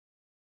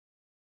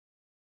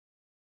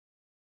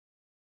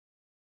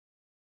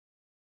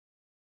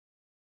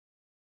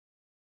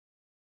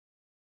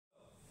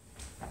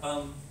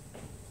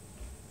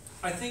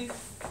I think,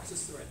 is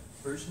this the right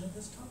version of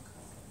this talk?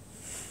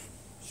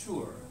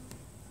 Sure.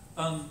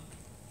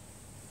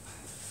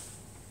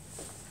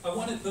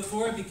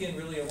 Before I begin,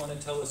 really, I want to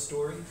tell a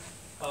story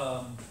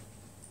from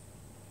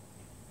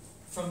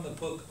the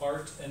book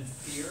Art and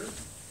Fear.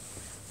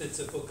 It's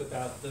a book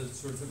about the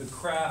sort of the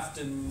craft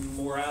and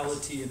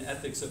morality and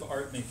ethics of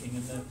art making.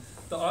 And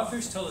the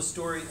authors tell a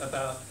story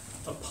about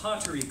a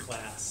pottery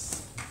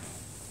class.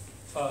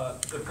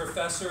 The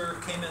professor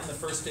came in the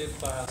first day of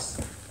class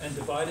and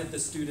divided the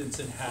students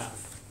in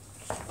half.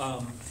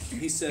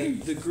 He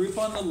said, the group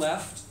on the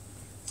left,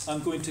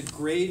 I'm going to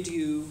grade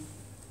you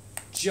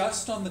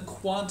just on the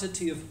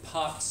quantity of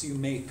pots you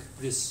make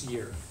this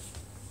year.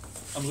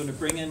 I'm going to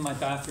bring in my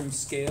bathroom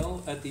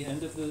scale at the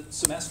end of the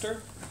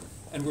semester,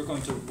 and we're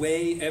going to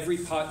weigh every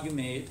pot you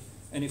made.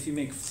 And if you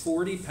make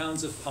 40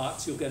 pounds of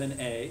pots, you'll get an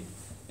A.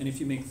 And if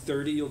you make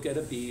 30, you'll get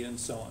a B, and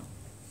so on.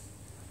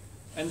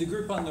 And the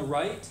group on the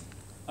right,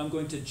 I'm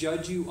going to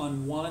judge you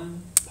on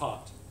one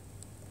pot.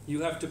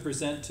 You have to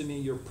present to me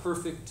your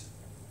perfect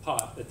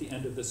pot at the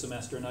end of the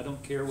semester, and I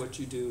don't care what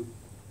you do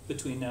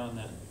between now and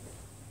then.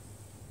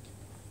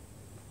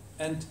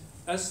 And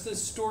as the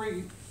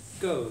story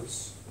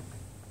goes,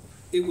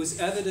 it was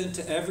evident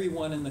to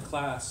everyone in the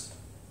class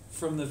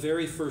from the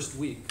very first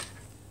week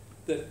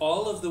that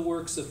all of the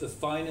works of the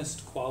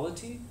finest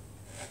quality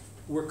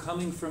were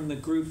coming from the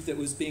group that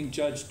was being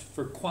judged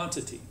for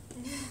quantity.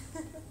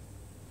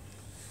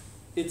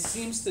 It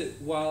seems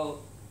that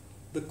while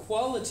the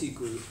quality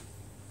group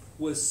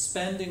was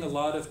spending a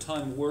lot of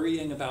time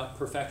worrying about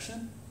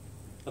perfection,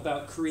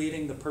 about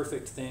creating the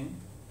perfect thing,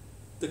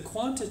 the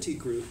quantity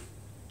group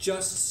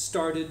just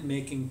started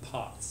making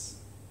pots.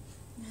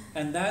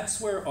 And that's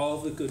where all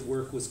the good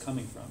work was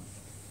coming from.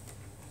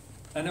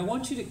 And I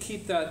want you to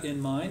keep that in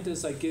mind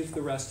as I give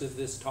the rest of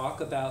this talk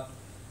about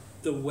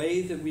the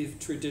way that we've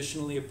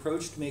traditionally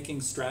approached making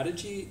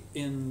strategy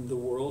in the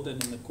world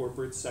and in the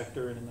corporate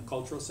sector and in the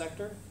cultural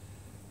sector,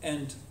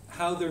 and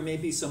how there may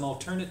be some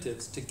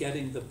alternatives to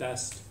getting the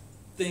best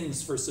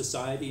things for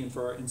society and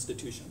for our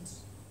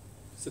institutions.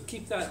 So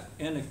keep that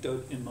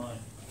anecdote in mind.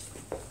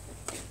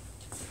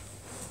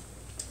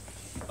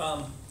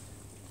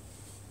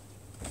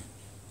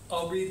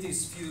 I'll read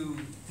these few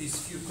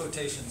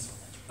quotations.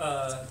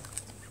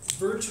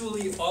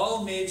 Virtually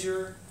all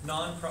major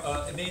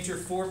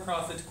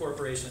for-profit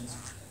corporations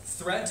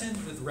threatened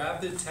with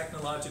rapid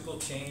technological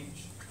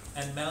change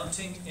and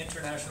mounting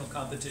international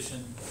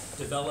competition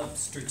developed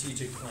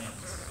strategic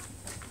plans.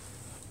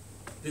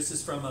 This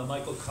is from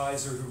Michael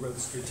Kaiser, who wrote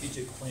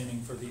Strategic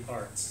Planning for the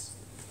Arts.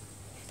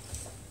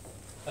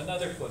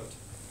 Another quote.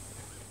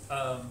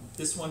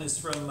 This one is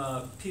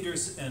from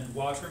Peters and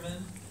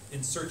Waterman,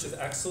 In Search of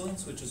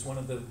Excellence, which is one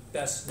of the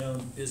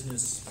best-known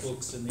business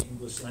books in the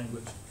English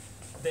language.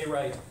 They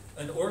write,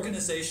 an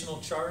organizational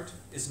chart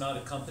is not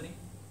a company,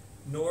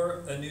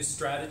 nor a new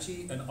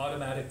strategy an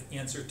automatic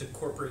answer to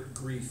corporate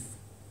grief.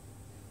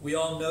 We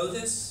all know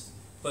this,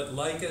 but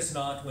like as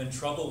not, when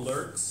trouble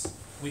lurks,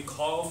 we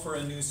call for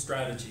a new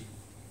strategy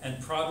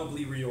and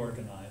probably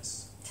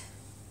reorganize.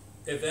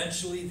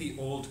 Eventually, the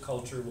old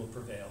culture will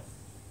prevail.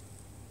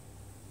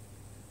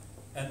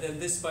 And then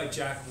this by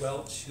Jack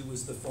Welch, who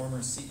was the former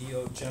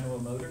CEO of General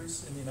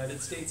Motors in the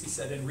United States. He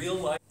said, in real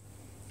life,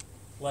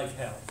 like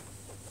hell.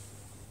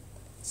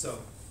 So,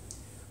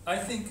 I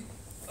think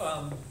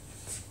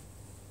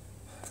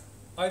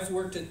I've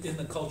worked in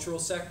the cultural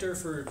sector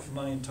for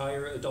my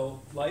entire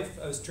adult life.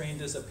 I was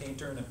trained as a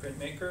painter and a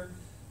printmaker,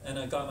 and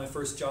I got my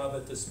first job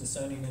at the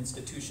Smithsonian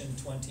Institution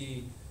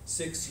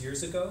 26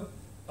 years ago,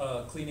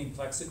 cleaning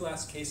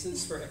plexiglass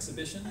cases for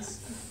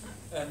exhibitions.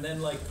 And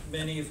then, like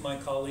many of my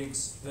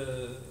colleagues,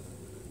 the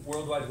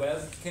World Wide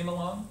Web came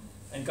along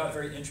and got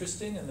very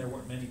interesting, and there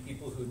weren't many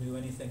people who knew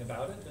anything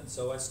about it. And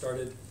so I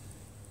started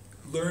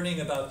learning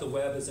about the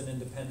web as an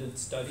independent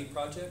study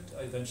project.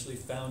 I eventually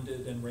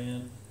founded and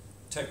ran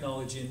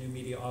technology and new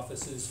media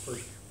offices for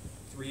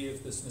 3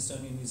 of the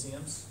Smithsonian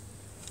museums.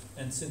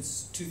 And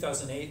since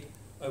 2008,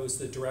 I was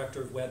the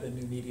director of web and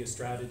new media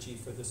strategy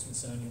for the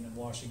Smithsonian in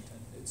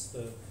Washington. It's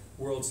the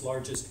world's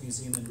largest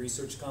museum and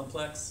research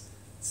complex.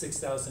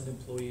 6,000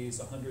 employees,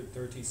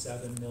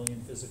 137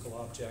 million physical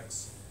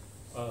objects,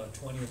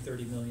 20 or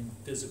 30 million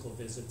physical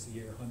visits a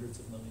year, hundreds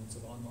of millions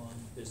of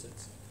online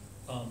visits.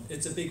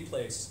 It's a big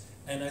place,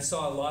 and I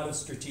saw a lot of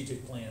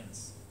strategic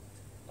plans,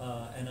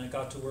 and I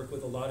got to work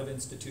with a lot of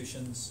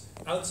institutions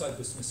outside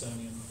the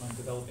Smithsonian on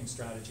developing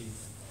strategy,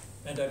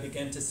 and I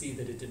began to see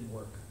that it didn't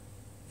work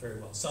very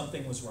well.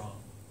 Something was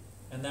wrong,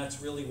 and that's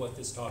really what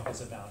this talk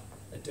is about,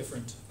 a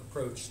different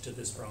approach to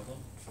this problem.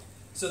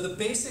 So the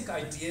basic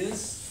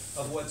ideas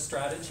of what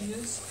strategy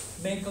is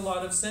make a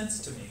lot of sense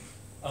to me.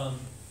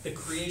 The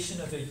creation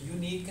of a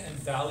unique and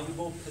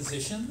valuable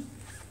position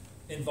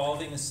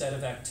involving a set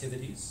of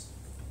activities,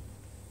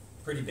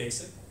 pretty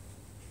basic.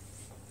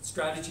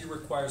 Strategy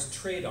requires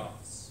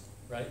trade-offs,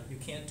 right? You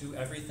can't do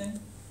everything.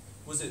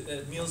 Was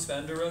it Niels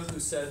van der Rohe who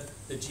said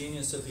the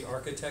genius of the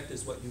architect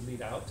is what you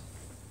leave out?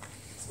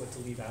 It's what to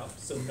leave out.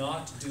 So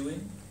not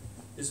doing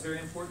is very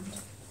important.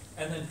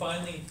 And then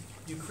finally,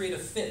 you create a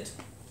fit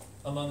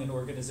among an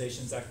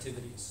organization's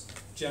activities.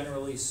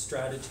 Generally,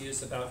 strategy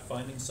is about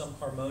finding some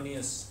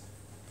harmonious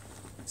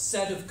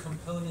set of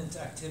component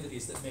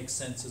activities that make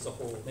sense as a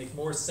whole, make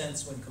more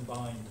sense when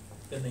combined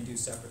than they do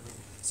separately.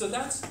 So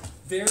that's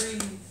very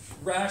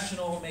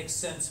rational, makes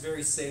sense,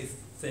 very safe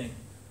thing.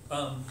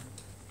 But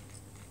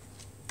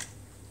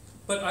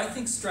I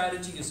think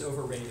strategy is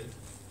overrated.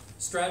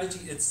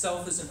 Strategy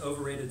itself is an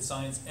overrated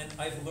science, and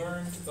I've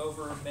learned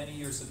over many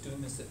years of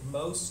doing this that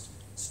most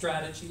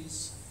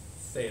strategies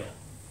fail.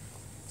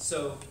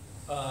 So,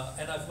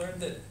 and I've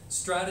learned that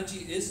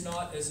strategy is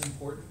not as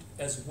important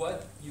as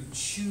what you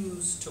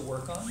choose to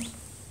work on,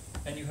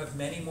 and you have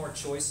many more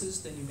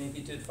choices than you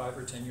maybe did 5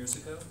 or 10 years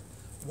ago.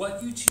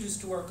 What you choose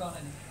to work on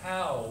and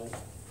how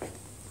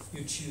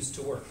you choose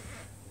to work.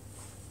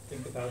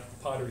 Think about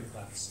pottery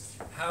class,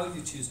 how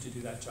you choose to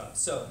do that job.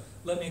 So,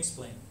 let me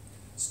explain.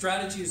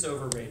 Strategy is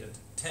overrated.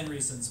 10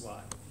 reasons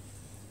why.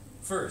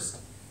 First,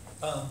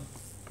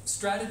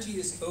 strategy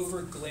is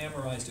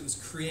over-glamorized. It was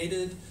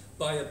created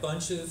by a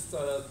bunch of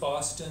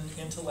Boston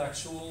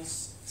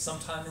intellectuals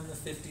sometime in the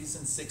 50s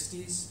and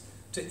 60s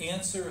to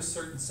answer a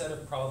certain set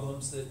of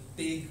problems that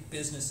big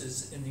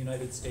businesses in the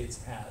United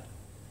States had.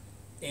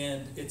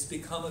 And it's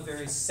become a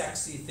very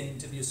sexy thing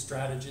to be a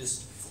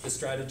strategist. The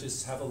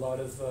strategists have a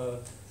lot of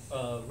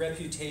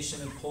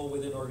reputation and pull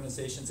within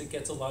organizations. It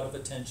gets a lot of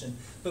attention.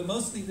 But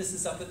mostly this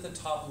is up at the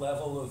top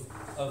level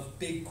of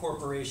big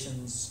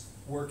corporations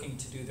working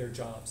to do their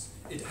jobs.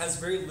 It has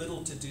very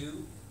little to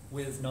do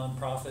with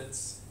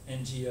nonprofits,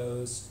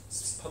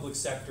 NGOs, public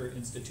sector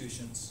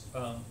institutions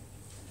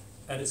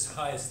at its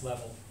highest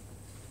level.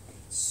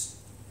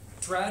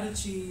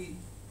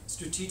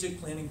 Strategic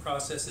planning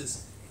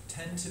processes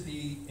tend to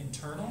be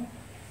internal,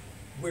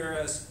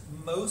 whereas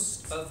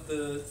most of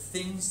the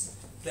things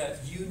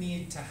that you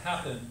need to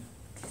happen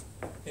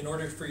in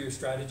order for your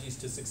strategies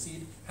to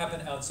succeed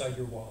happen outside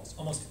your walls.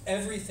 Almost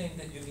everything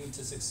that you need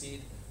to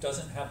succeed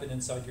doesn't happen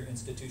inside your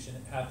institution.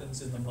 It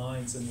happens in the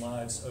minds and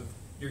lives of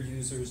your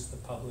users, the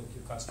public,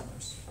 your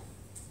customers.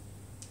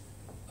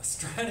 A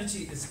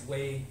strategy is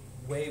way,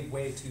 way,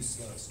 way too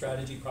slow.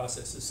 Strategy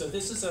processes. So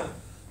this is a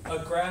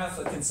graph,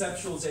 a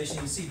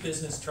conceptualization. You see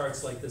business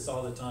charts like this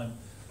all the time.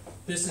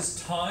 This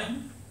is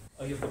time.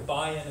 You have the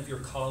buy-in of your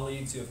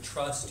colleagues. You have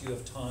trust. You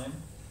have time.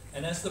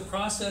 And as the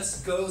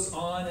process goes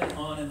on and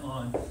on and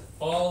on,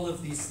 all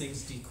of these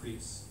things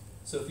decrease.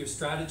 So if your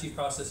strategy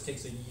process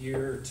takes a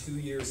year, 2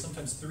 years,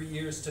 sometimes 3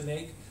 years to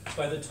make,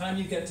 by the time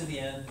you get to the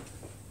end,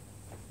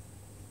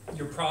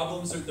 your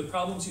problems, or the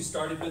problems you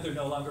started with, are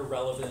no longer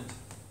relevant.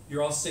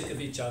 You're all sick of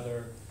each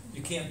other.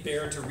 You can't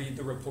bear to read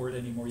the report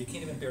anymore. You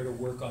can't even bear to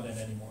work on it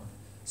anymore.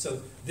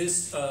 So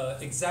this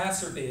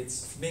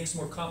makes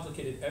more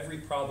complicated every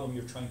problem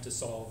you're trying to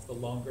solve the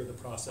longer the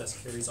process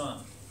carries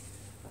on.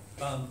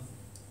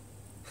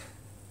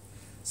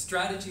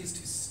 Strategy is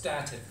too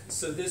static.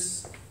 So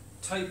this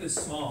type is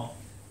small.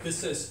 This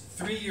says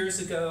 3 years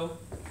ago,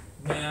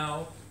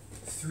 now,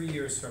 3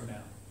 years from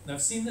now. And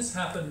I've seen this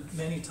happen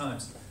many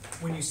times.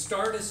 When you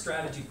start a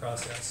strategy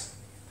process,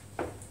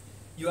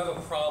 you have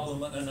a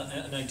problem,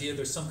 an idea,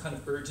 there's some kind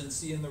of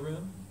urgency in the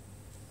room.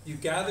 You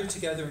gather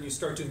together and you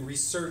start doing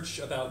research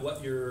about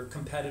what your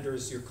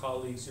competitors, your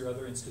colleagues, your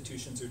other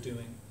institutions are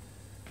doing.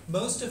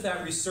 Most of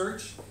that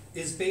research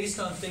is based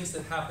on things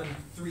that happened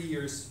 3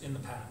 years in the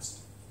past.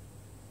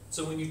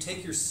 So when you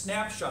take your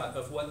snapshot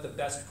of what the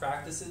best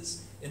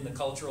practices in the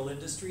cultural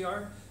industry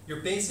are,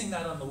 you're basing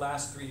that on the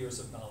last 3 years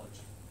of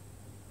knowledge.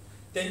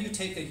 Then you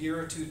take a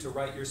year or two to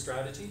write your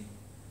strategy.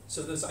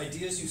 So those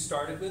ideas you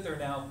started with are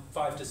now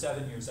 5 to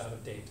 7 years out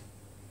of date.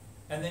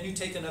 And then you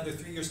take another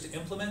 3 years to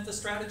implement the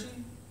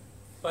strategy.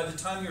 By the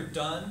time you're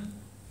done,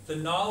 the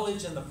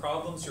knowledge and the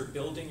problems you're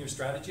building your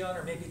strategy on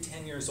are maybe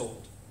 10 years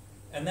old.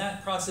 And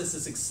that process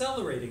is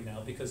accelerating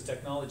now because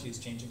technology is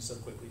changing so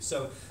quickly.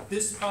 So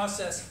this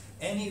process,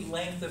 any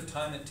length of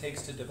time it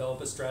takes to develop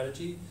a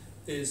strategy,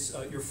 is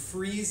you're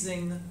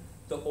freezing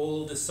the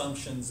old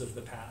assumptions of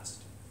the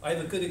past. I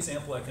have a good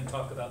example I can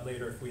talk about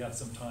later if we have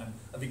some time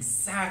of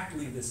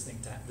exactly this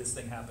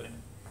thing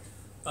happening.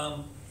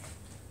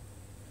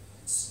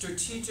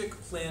 Strategic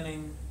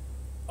planning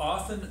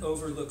often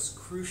overlooks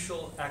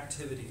crucial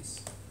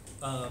activities.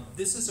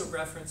 This is a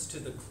reference to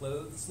the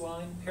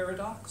clothesline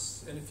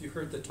paradox, and if you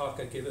heard the talk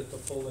I gave at the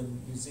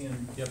Poland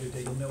Museum the other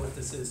day, you'll know what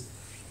this is.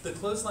 The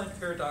clothesline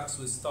paradox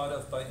was thought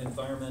of by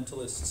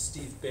environmentalist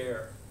Steve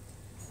Baer,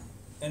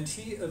 and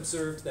he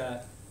observed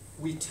that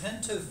we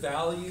tend to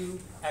value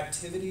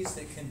activities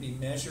that can be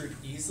measured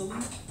easily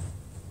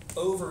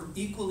over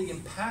equally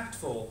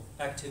impactful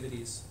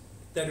activities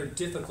that are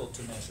difficult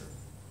to measure.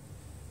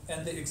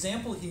 And the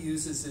example he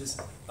uses is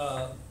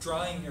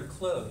drying your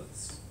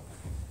clothes.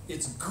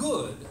 It's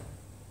good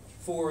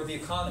for the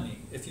economy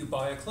if you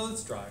buy a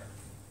clothes dryer.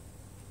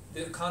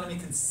 The economy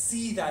can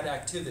see that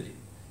activity.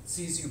 It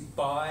sees you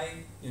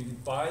buy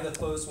the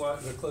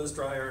clothes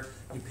dryer,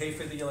 you pay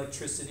for the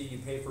electricity, you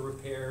pay for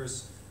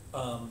repairs.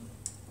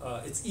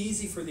 It's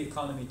easy for the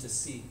economy to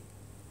see.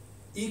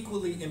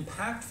 Equally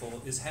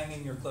impactful is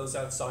hanging your clothes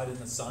outside in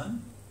the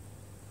sun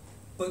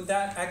but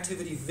that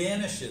activity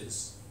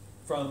vanishes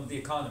from the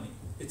economy.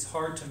 It's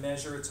hard to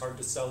measure, it's hard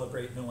to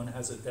celebrate, no one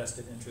has a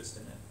vested interest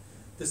in it.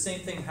 The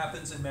same thing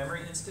happens in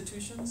memory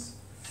institutions.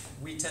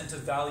 We tend to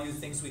value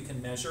things we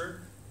can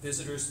measure,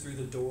 visitors through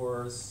the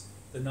doors,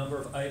 the number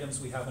of items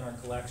we have in our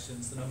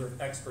collections, the number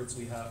of experts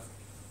we have,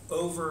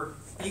 over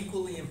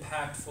equally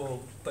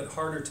impactful but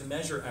harder to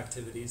measure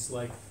activities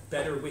like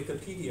better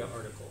Wikipedia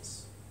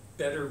articles,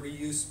 better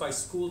reuse by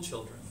school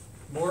children,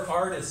 more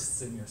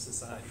artists in your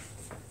society.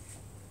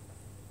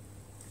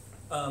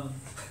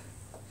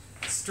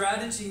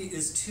 Strategy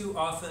is too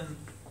often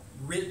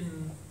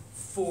written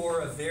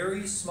for a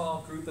very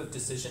small group of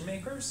decision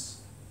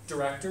makers,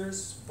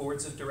 directors,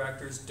 boards of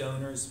directors,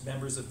 donors,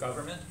 members of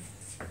government,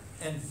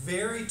 and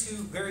very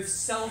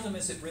seldom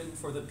is it written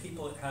for the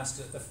people it has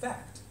to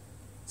affect: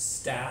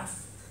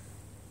 staff,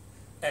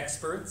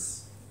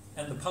 experts,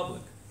 and the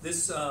public.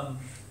 This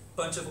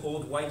bunch of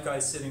old white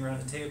guys sitting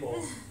around a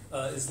table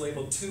is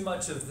labeled too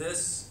much of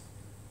this,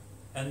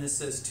 and this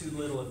says too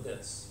little of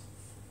this.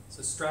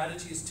 So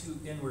strategy is too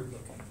inward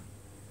looking.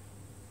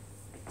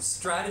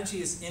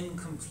 Strategy is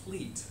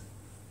incomplete.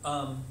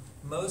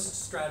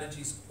 Most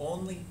strategies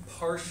only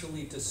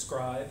partially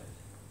describe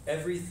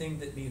everything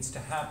that needs to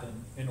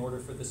happen in order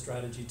for the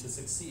strategy to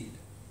succeed.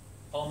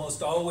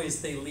 Almost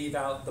always they leave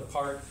out the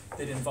part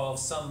that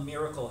involves some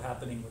miracle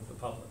happening with the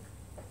public,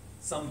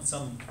 some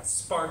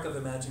spark of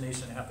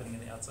imagination happening in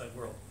the outside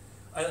world.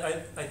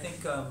 I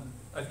think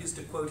I've used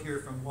a quote here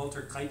from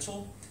Walter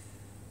Keitel: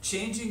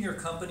 "Changing your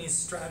company's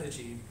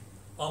strategy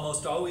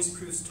almost always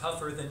proves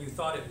tougher than you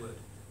thought it would,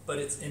 but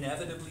it's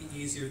inevitably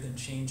easier than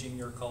changing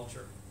your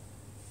culture."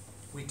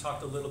 We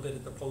talked a little bit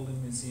at the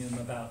Poland Museum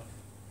about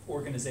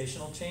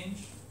organizational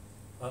change.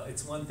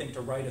 It's one thing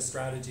to write a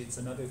strategy, it's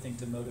another thing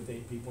to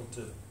motivate people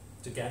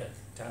to get it,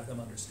 to have them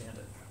understand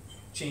it.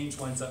 Change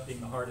winds up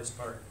being the hardest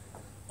part.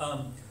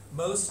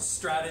 Most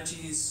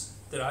strategies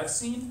that I've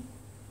seen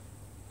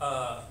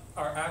are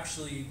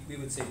actually, we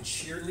would say,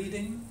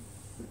 cheerleading,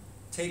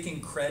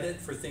 taking credit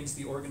for things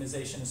the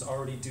organization is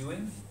already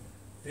doing.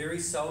 Very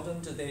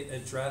seldom do they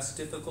address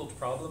difficult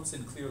problems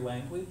in clear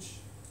language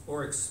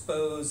or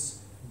expose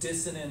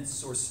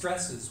dissonance or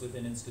stresses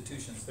within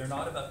institutions. They're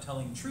not about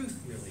telling truth,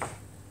 really.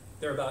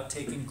 They're about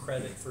taking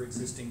credit for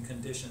existing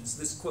conditions.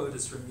 This quote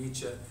is from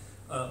Nietzsche: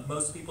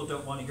 "Most people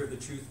don't want to hear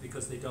the truth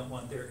because they don't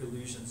want their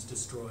illusions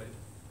destroyed."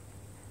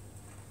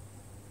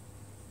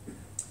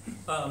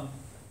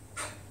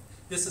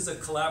 This is a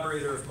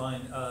collaborator of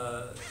mine,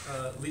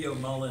 Leo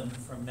Mullen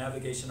from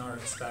Navigation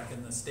Arts back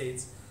in the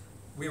States.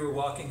 We were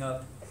walking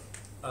up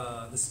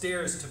the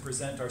stairs to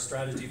present our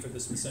strategy for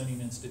the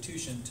Smithsonian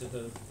Institution to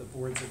the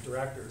boards of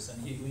directors,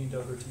 and he leaned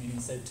over to me and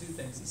he said two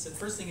things. He said,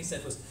 first thing he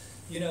said was,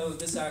 "You know,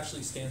 this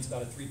actually stands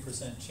about a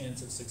 3%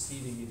 chance of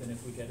succeeding even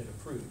if we get it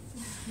approved."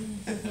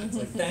 It's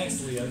like,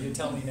 "Thanks, Leo, you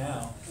tell me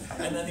now."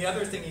 And then the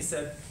other thing he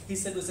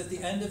said was, at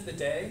the end of the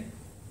day,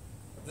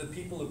 the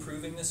people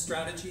approving this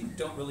strategy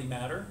don't really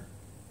matter.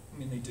 I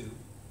mean, they do,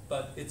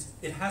 but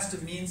it has to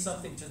mean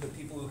something to the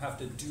people who have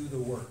to do the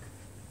work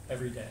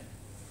every day.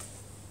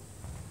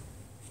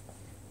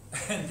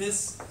 And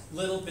this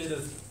little bit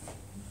of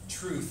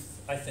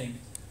truth, I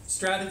think,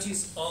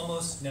 strategies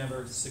almost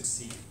never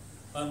succeed.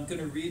 I'm going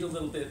to read a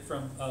little bit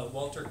from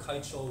Walter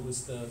Keitel,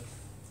 was the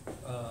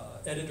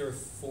editor of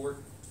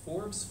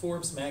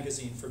Forbes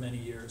magazine for many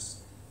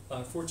years,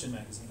 Fortune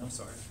magazine, I'm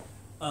sorry.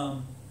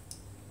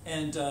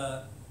 And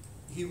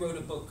he wrote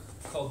a book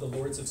called The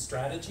Lords of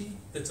Strategy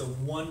that's a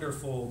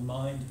wonderful,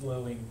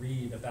 mind-blowing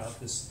read about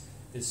this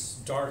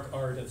dark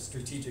art of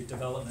strategic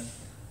development.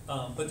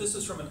 But this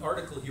was from an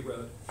article he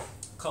wrote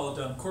called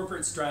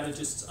Corporate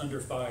Strategists Under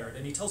Fire.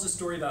 And he tells a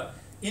story about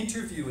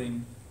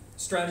interviewing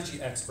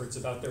strategy experts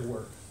about their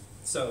work.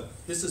 So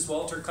this is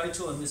Walter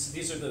Keitel, and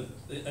these are the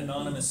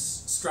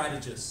anonymous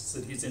strategists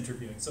that he's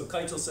interviewing. So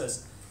Keitel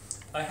says,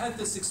 "I had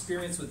this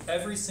experience with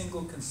every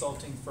single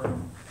consulting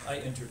firm I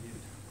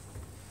interviewed."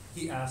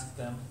 He asked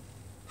them,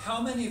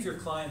 "How many of your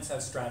clients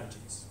have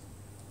strategies?"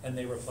 And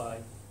they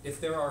replied, "If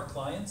there are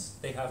clients,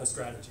 they have a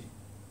strategy."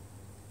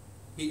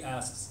 He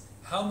asks,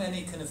 "How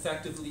many can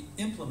effectively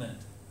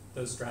implement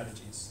those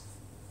strategies?"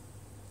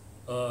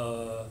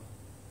 Long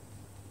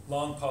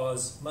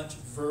pause, much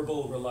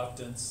verbal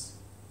reluctance,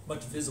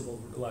 much visible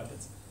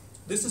reluctance.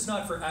 "This is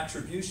not for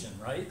attribution,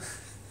 right?"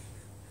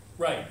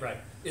 Right.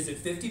 "Is it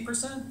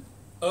 50%?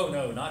 "Oh,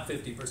 no, not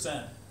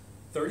 50%.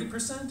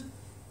 30%?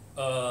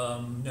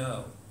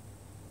 No."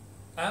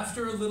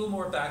 After a little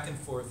more back and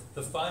forth,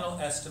 the final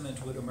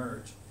estimate would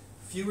emerge.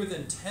 Fewer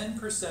than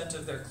 10%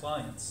 of their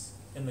clients,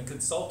 in the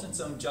consultant's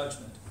own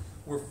judgment,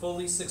 were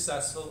fully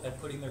successful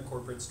at putting their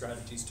corporate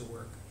strategies to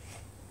work.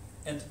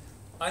 And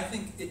I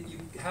think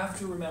you have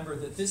to remember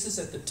that this is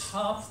at the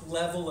top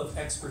level of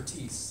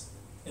expertise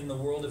in the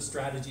world of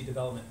strategy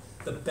development.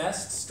 The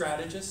best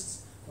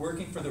strategists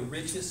working for the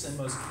richest and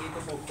most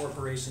capable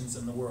corporations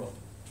in the world.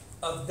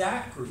 Of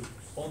that group,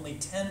 only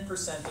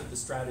 10% of the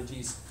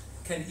strategies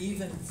can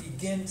even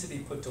begin to be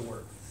put to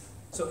work.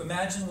 So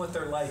imagine what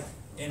they're like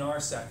in our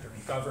sector,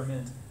 in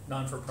government,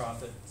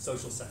 non-for-profit,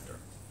 social sector.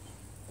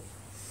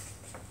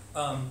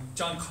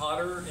 John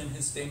Cotter, in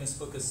his famous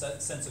book, A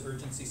Sense of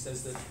Urgency,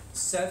 says that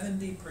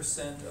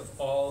 70% of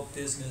all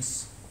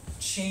business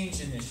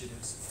change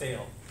initiatives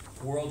fail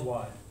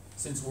worldwide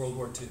since World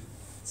War II.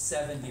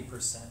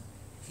 70%.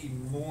 He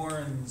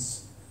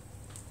mourns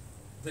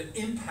the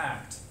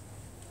impact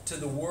to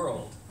the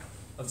world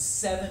of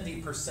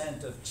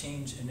 70% of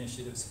change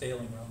initiatives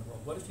failing around the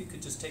world. What if you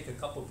could just take a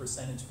couple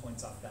percentage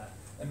points off that?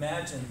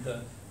 Imagine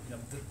the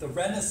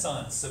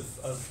renaissance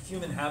of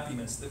human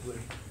happiness that would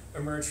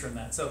emerge from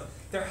that. So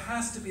there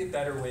has to be a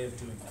better way of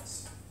doing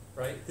this,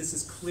 right? This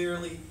is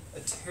clearly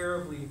a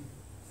terribly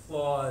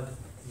flawed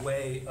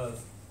way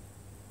of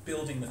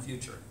building the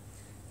future.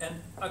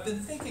 And I've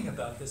been thinking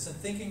about this and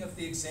thinking of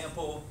the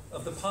example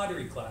of the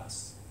pottery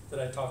class that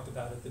I talked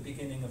about at the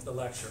beginning of the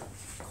lecture.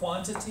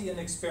 Quantity and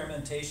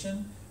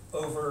experimentation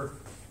over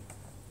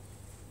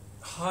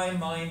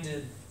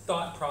high-minded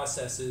thought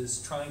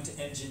processes trying to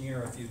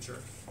engineer a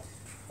future.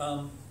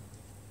 And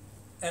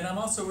I'm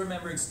also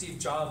remembering Steve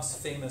Jobs'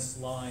 famous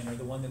line, or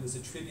the one that was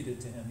attributed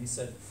to him. He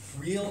said,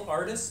 "Real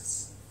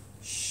artists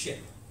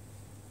ship,"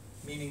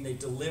 meaning they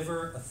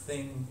deliver a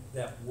thing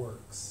that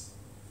works.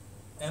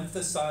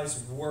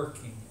 Emphasize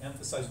working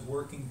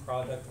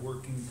product,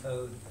 working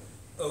code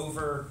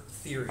over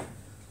theory.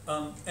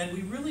 And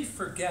we really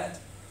forget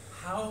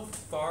how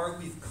far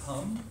we've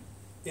come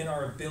in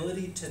our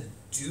ability to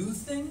do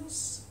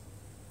things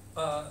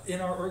in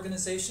our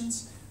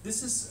organizations.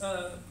 This is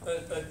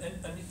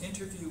an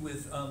interview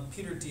with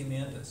Peter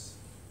Diamandis,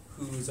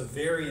 who's a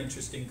very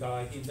interesting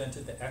guy. He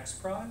invented the X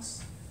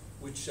Prize,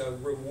 which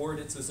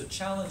rewarded, so it's a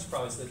challenge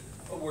prize that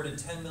awarded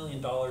 $10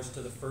 million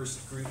to the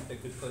first group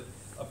that could put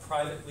a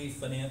privately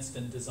financed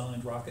and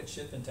designed rocket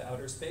ship into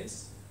outer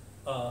space.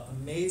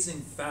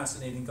 Amazing,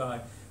 fascinating guy.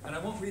 And I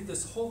won't read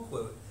this whole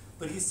quote,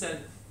 but he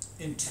said,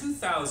 in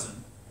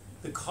 2000,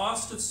 the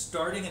cost of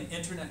starting an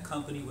internet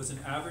company was an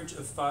average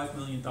of $5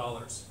 million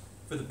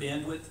for the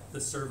bandwidth, the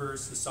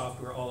servers, the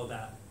software, all of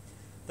that.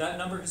 That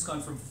number has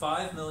gone from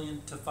 $5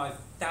 million to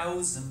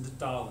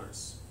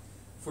 $5,000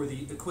 for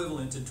the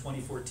equivalent in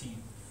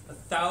 2014. A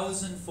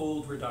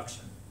 1,000-fold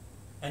reduction.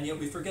 And yet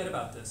we forget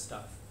about this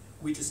stuff.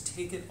 We just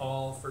take it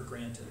all for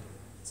granted.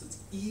 So it's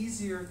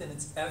easier than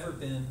it's ever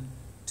been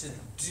to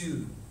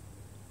do.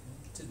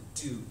 To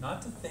do.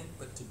 Not to think,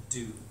 but to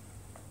do.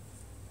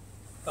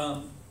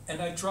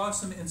 And I draw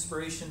some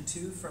inspiration,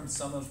 too, from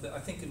some of the, I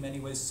think in many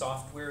ways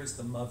software is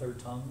the mother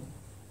tongue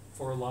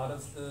for a lot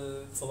of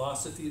the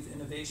philosophy of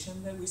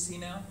innovation that we see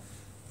now.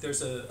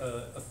 There's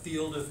a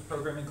field of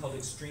programming called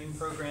extreme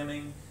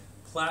programming,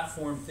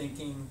 platform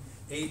thinking,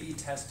 A/B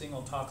testing,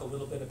 I'll talk a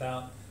little bit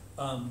about.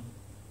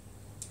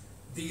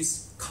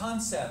 These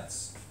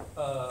concepts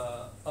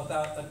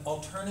about an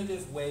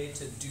alternative way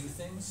to do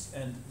things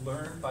and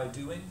learn by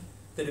doing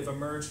that have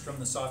emerged from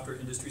the software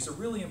industries are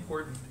really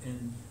important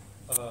in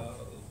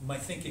my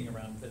thinking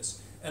around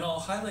this. And I'll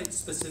highlight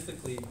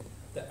specifically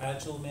the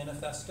Agile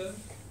Manifesto,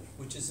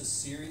 which is a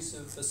series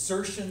of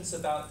assertions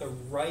about the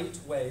right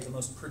way, the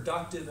most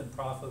productive and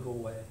profitable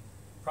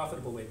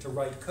way to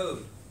write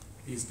code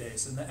these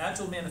days. And the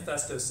Agile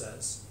Manifesto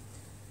says,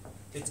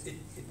 it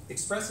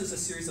expresses a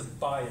series of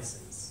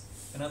biases.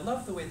 And I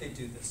love the way they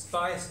do this.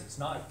 Biases,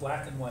 not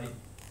black and white.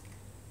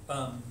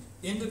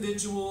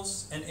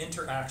 Individuals and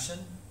interaction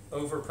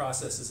over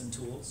processes and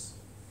tools.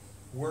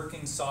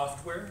 Working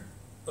software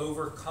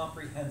over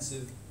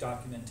comprehensive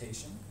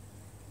documentation.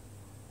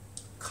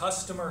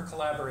 Customer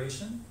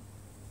collaboration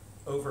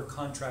over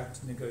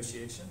contract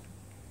negotiation.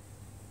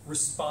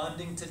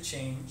 Responding to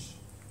change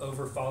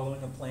over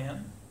following a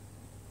plan.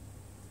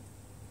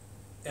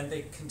 And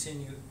they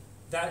continue,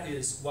 that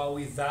is, while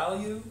we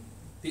value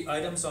the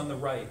items on the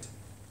right,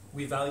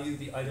 we value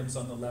the items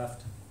on the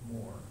left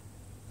more.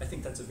 I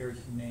think that's a very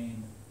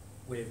humane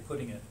way of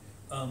putting it.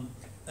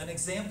 An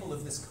example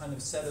of this kind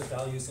of set of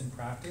values in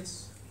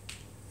practice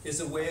is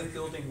a way of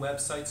building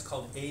websites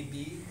called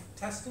A/B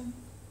testing,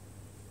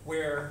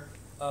 where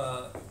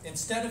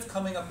instead of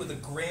coming up with a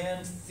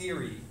grand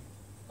theory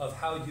of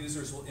how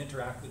users will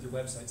interact with your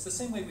websites, the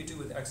same way we do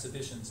with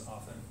exhibitions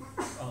often.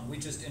 We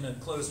just, in a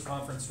closed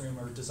conference room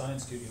or design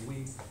studio,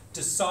 we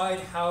decide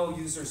how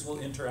users will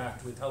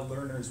interact with, how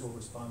learners will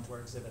respond to our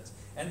exhibits.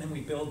 And then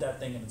we build that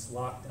thing and it's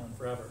locked down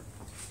forever.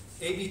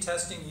 A/B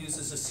testing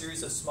uses a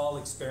series of small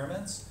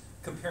experiments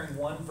comparing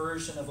one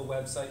version of a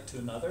website to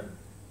another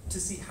to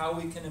see how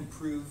we can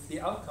improve the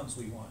outcomes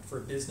we want. For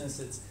a business,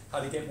 it's how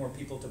to get more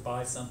people to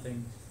buy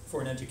something.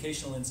 For an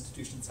educational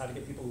institution, it's how to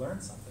get people to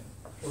learn something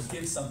or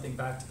give something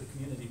back to the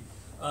community.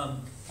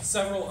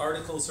 Several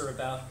articles are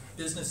about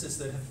businesses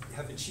that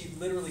have achieved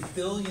literally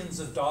billions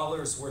of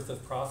dollars worth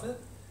of profit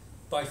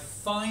by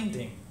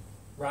finding,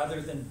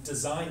 rather than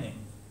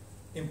designing,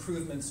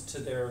 improvements to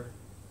their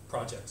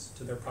projects,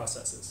 to their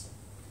processes.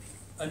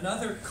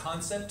 Another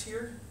concept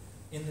here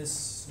in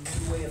this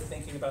new way of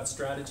thinking about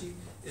strategy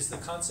is the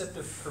concept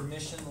of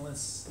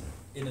permissionless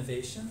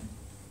innovation.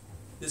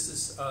 This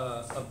is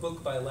a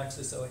book by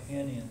Alexis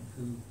Ohanian,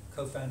 who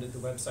co-founded the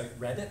website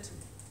Reddit,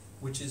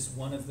 which is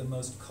one of the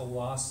most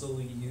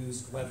colossally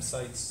used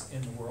websites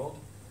in the world.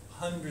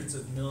 hundreds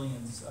of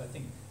millions, I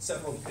think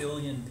several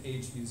billion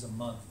page views a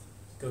month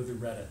go through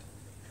Reddit.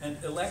 And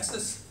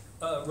Alexis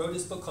wrote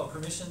his book called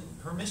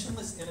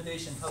Permissionless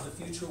Innovation, How the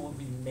Future Will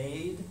Be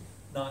Made,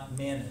 Not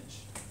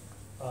Managed.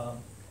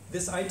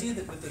 This idea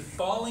that with the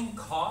falling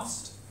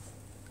cost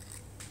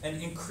and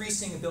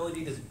increasing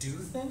ability to do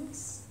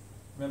things,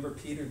 remember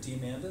Peter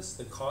Edson,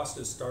 the cost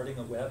of starting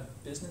a web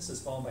business has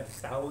fallen by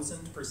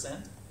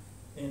 1,000%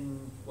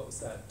 in, what was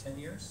that, 10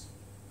 years?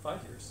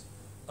 5 years.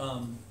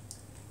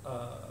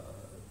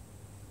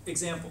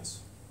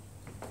 Examples.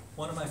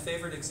 One of my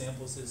favorite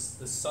examples is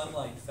the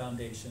Sunlight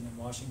Foundation in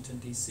Washington,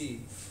 D.C.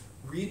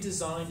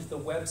 redesigned the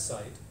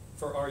website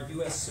for our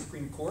U.S.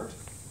 Supreme Court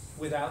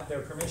without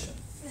their permission.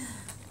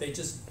 They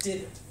just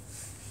did it.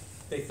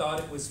 They thought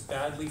it was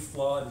badly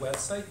flawed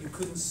website. You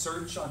couldn't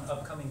search on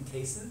upcoming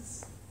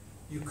cases.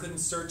 You couldn't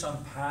search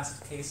on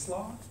past case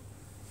law.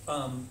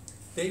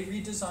 They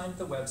redesigned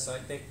the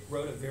website. They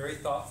wrote a very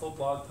thoughtful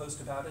blog post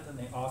about it, and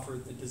they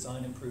offered the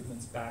design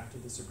improvements back to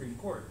the Supreme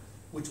Court,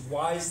 which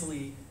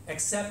wisely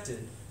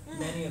accepted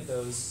many of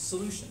those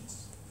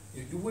solutions.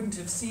 You wouldn't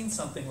have seen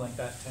something like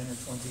that 10 or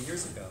 20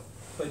 years ago,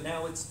 but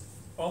now it's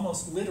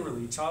almost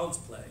literally child's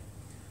play.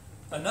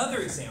 Another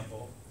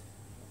example,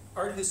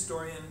 art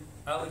historian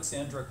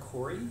Alexandra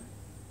Corey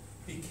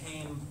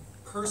became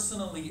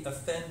personally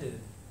offended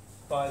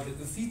by the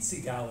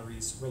Uffizi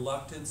Gallery's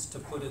reluctance to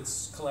put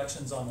its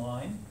collections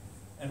online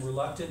and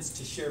reluctance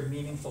to share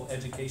meaningful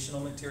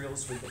educational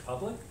materials with the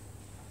public.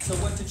 So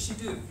what did she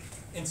do?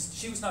 And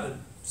she was not a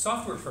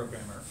software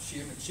programmer. She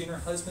and her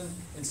husband,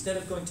 instead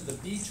of going to the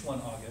beach one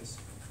August,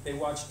 they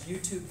watched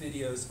YouTube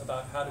videos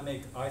about how to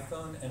make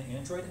iPhone and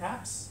Android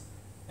apps.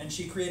 And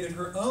she created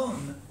her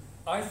own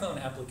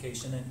iPhone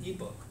application and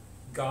ebook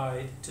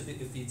guide to the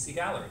Uffizi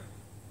Gallery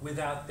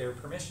without their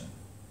permission.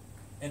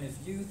 And if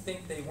you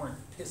think they weren't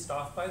pissed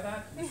off by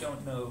that, you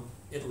don't know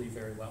Italy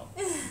very well.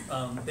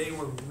 They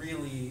were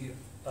really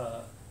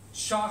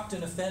shocked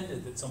and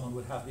offended that someone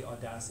would have the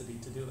audacity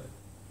to do it.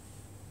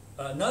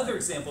 Another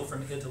example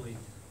from Italy,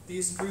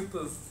 this group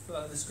of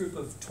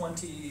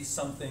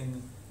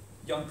 20-something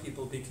young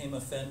people became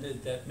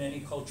offended that many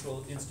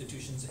cultural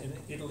institutions in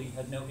Italy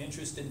had no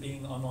interest in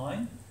being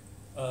online,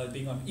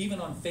 even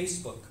on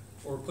Facebook,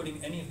 or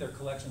putting any of their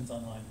collections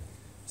online.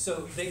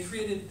 So they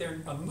created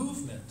a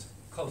movement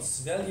called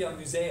Sveglia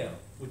Museo,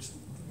 which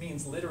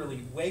means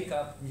literally wake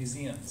up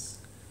museums.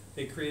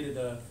 They created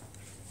a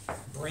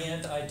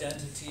brand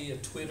identity, a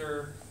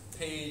Twitter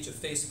page, a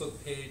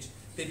Facebook page.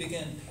 They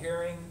began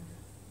pairing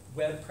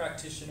web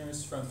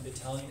practitioners from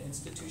Italian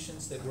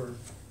institutions that were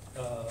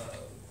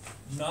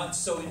not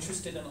so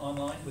interested in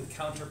online with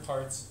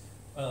counterparts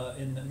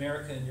in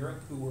America and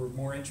Europe who were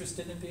more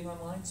interested in being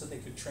online, so they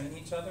could train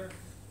each other.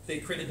 They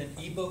created an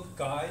ebook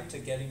guide to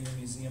getting your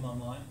museum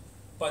online.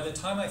 By the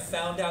time I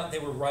found out they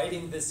were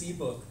writing this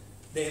ebook,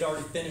 they had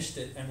already finished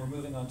it and were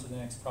moving on to the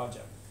next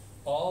project,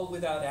 all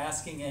without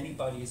asking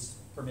anybody's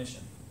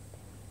permission.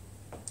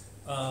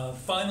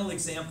 Final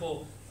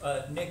example,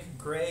 Nick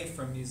Gray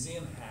from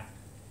Museum Hack.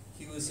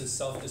 He was a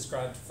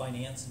self-described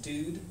finance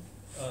dude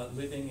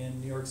living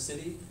in New York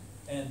City,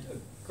 and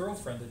a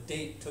girlfriend, a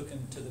date, took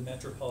him to the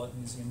Metropolitan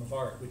Museum of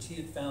Art, which he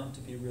had found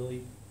to be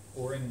really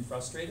boring and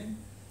frustrating.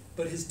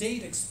 But his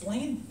date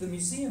explained the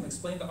museum,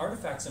 explained the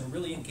artifacts in a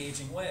really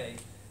engaging way,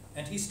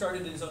 and he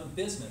started his own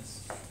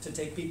business to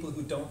take people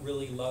who don't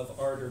really love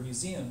art or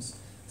museums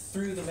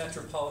through the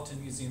Metropolitan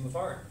Museum of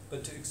Art,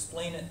 but to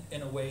explain it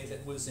in a way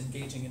that was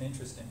engaging and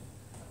interesting.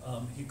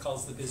 He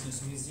calls the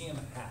business Museum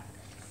Hack.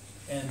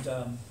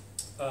 And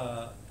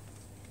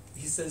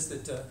he says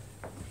that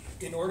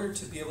in order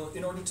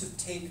to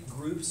take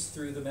groups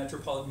through the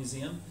Metropolitan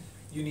Museum,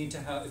 you need to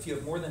have, if you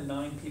have more than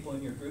 9 people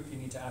in your group, you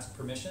need to ask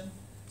permission.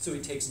 So he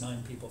takes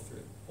 9 people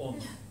through,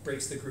 only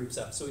breaks the groups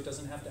up, so he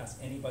doesn't have to ask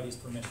anybody's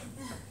permission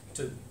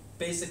to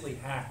basically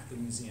hack the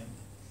museum.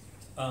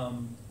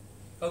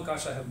 Oh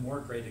gosh, I have more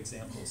great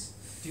examples.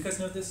 Do you guys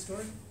know this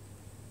story?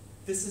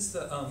 This is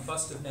the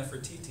bust of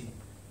Nefertiti.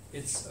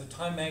 It's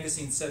Time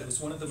magazine said it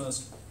was one of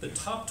the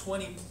top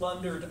 20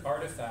 plundered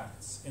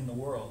artifacts in the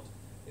world.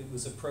 It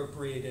was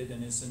appropriated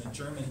and is in a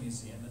German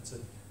museum. It's a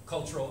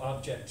cultural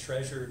object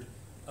treasured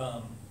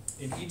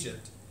in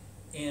Egypt.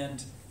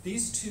 And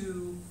these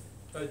two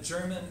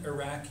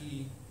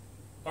German-Iraqi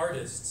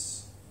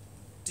artists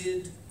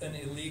did an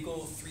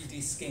illegal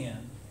 3D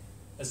scan,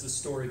 as the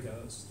story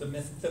goes. The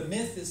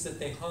myth is that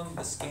they hung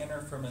the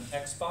scanner from an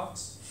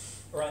Xbox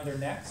around their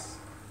necks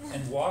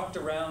and walked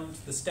around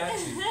the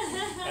statue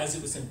as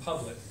it was in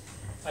public.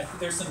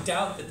 There's some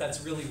doubt that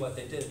that's really what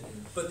they did.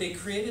 But they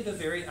created a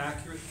very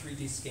accurate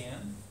 3D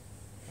scan.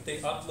 They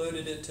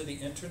uploaded it to the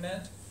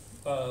internet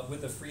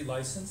with a free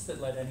license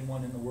that let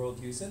anyone in the world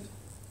use it.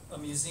 A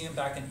museum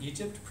back in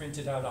Egypt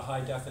printed out a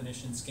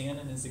high-definition scan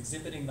and is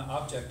exhibiting the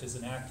object as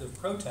an act of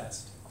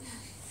protest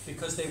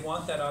because they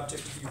want that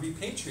object to be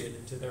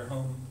repatriated to their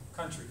home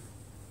country.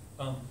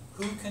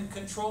 Who can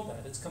control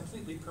that? It's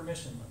completely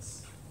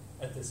permissionless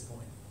at this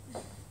point.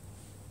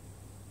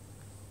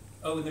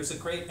 Oh, and there's a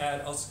great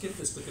ad, I'll skip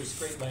this, but there's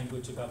great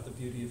language about the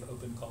beauty of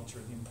open culture,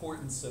 the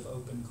importance of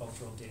open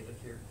cultural data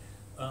here.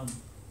 Now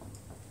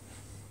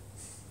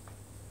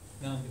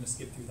I'm going to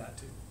skip through that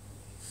too.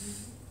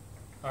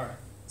 All right,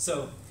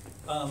 so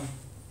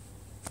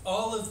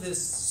all of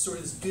this sort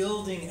of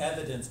building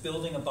evidence,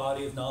 building a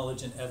body of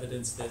knowledge and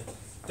evidence that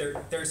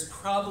there's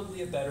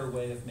probably a better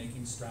way of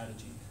making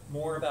strategy,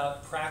 more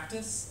about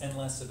practice and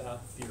less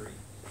about theory.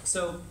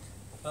 So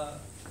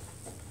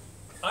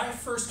I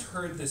first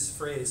heard this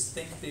phrase,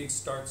 think big,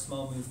 start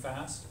small, move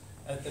fast,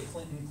 at the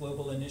Clinton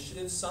Global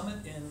Initiative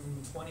Summit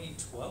in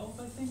 2012,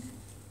 I think.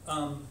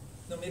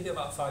 No, maybe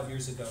about 5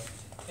 years ago.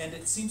 And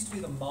it seems to be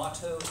the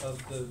motto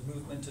of the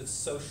movement of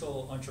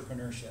social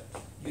entrepreneurship,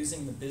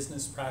 using the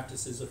business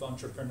practices of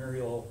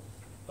entrepreneurial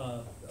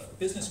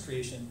business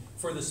creation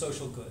for the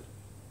social good.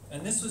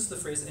 And this was the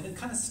phrase, and it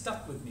kind of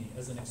stuck with me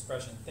as an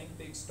expression, think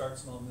big, start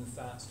small, move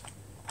fast.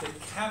 It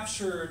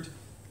captured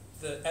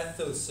the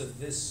ethos of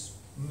this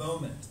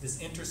moment, this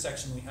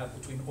intersection we have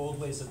between old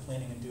ways of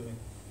planning and doing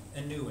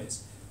and new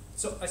ways.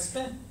 So I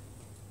spent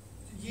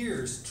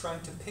years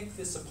trying to pick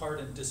this apart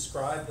and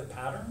describe the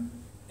pattern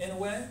in a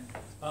way,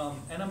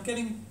 and I'm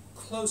getting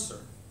closer.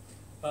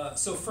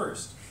 So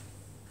first,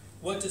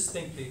 what does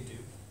think big do?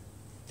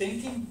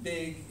 Thinking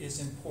big is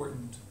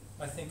important,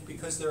 I think,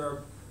 because there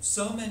are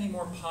so many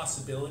more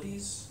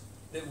possibilities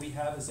that we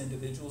have as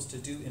individuals to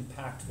do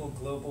impactful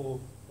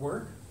global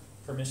work,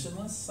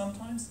 permissionless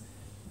sometimes,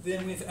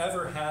 than we've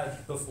ever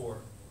had before.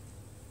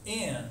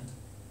 And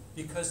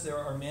because there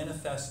are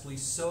manifestly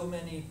so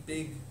many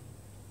big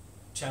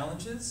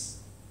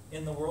challenges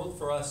in the world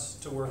for us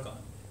to work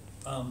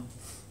on.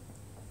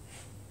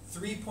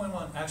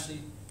 3.1, actually,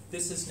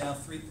 this is now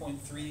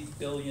 3.3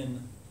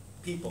 billion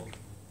people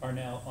are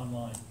now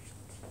online.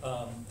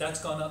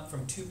 That's gone up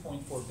from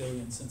 2.4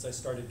 billion since I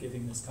started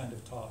giving this kind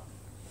of talk.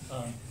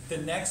 The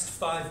next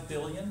 5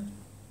 billion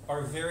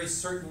are very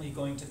certainly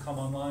going to come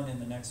online in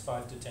the next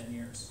 5 to 10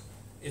 years.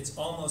 It's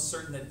almost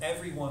certain that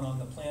everyone on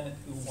the planet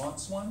who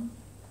wants one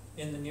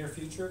in the near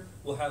future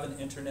will have an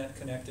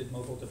internet-connected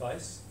mobile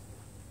device.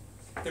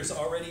 There's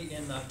already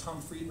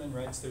Tom Friedman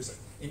writes,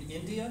 in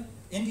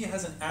India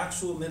has an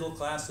actual middle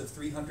class of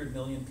 300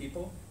 million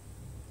people.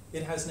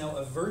 It has now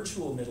a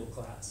virtual middle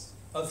class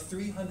of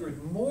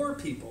 300 more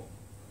people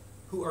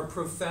who are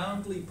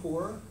profoundly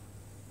poor,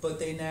 but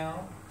they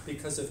now,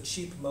 because of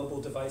cheap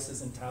mobile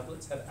devices and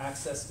tablets, have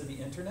access to the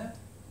internet,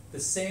 the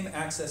same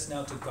access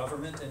now to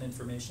government and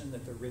information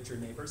that their richer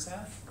neighbors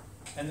have,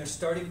 and they're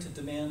starting to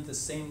demand the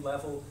same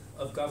level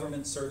of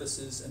government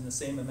services and the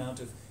same amount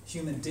of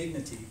human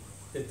dignity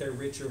that their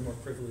richer, more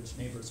privileged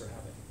neighbors are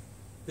having.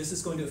 This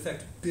is going to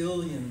affect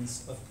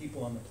billions of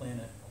people on the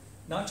planet,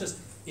 not just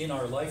in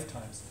our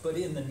lifetimes, but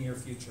in the near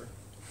future.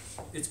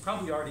 It's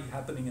probably already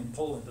happening in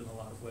Poland in a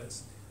lot of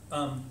ways.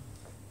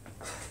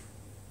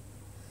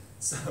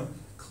 So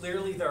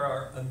clearly there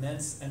are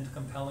immense and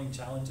compelling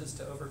challenges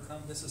to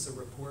overcome. This is a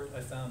report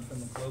I found from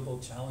the Global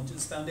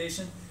Challenges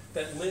Foundation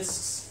that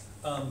lists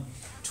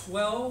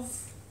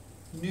 12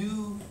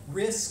 new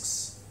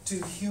risks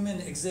to human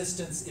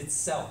existence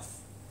itself.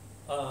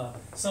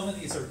 Some of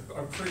these are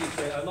pretty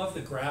great. I love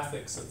the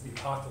graphics of the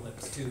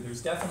apocalypse too.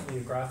 There's definitely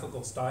a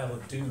graphical style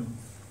of doom.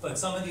 But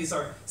some of these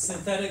are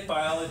synthetic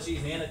biology,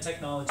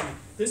 nanotechnology.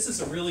 This is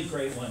a really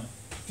great one.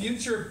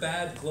 Future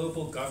bad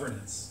global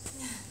governance.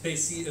 They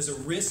see as a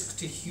risk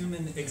to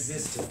human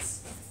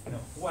existence.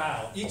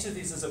 Wow, each of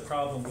these is a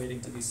problem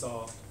waiting to be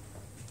solved.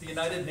 The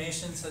United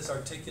Nations has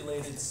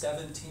articulated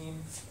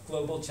 17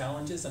 global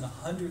challenges and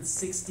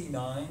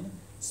 169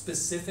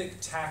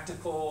 specific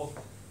tactical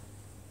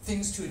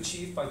things to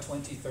achieve by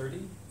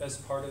 2030 as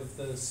part of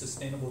the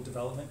Sustainable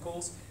Development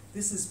Goals.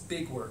 This is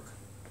big work.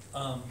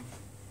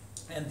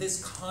 And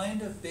this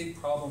kind of big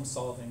problem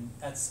solving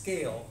at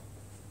scale,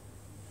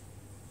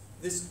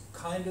 this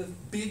kind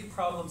of big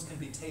problems can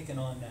be taken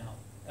on now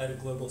at a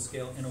global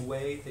scale in a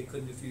way they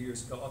couldn't a few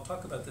years ago. I'll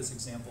talk about this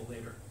example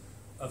later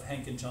of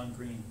Hank and John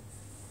Green.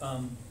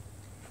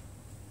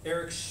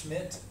 Eric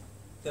Schmidt,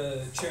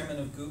 the chairman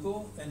of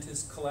Google, and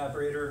his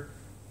collaborator,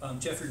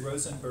 Jeffrey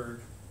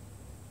Rosenberg,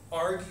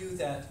 argue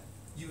that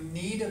you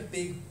need a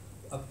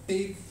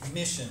big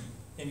mission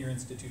in your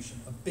institution,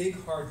 a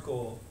big hard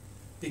goal,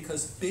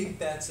 because big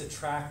bets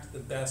attract the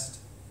best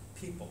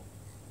people.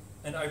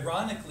 And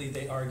ironically,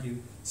 they argue,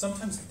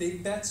 sometimes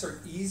big bets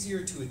are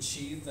easier to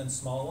achieve than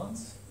small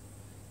ones,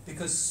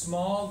 because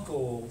small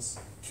goals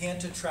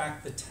can't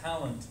attract the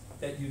talent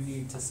that you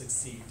need to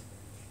succeed.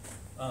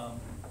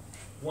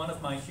 One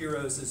of my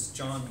heroes is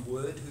John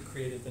Wood, who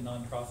created the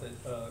nonprofit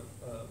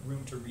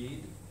Room to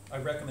Read. I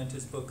recommend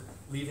his book,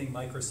 Leaving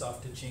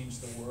Microsoft to Change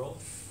the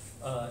World.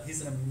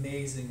 He's an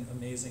amazing,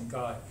 amazing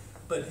guy.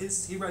 But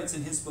he writes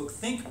in his book,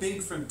 think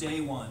big from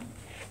day one.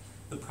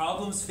 The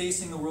problems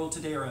facing the world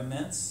today are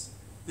immense.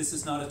 This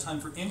is not a time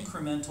for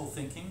incremental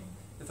thinking.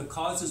 If a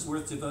cause is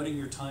worth devoting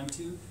your time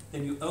to,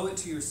 then you owe it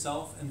to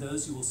yourself and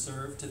those you will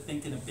serve to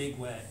think in a big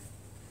way.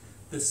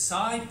 The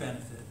side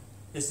benefit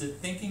is that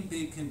thinking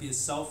big can be a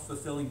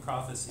self-fulfilling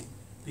prophecy,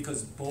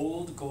 because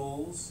bold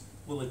goals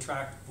will will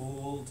attract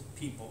bold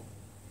people.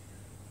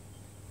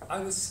 I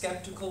was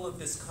skeptical of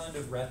this kind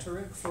of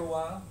rhetoric for a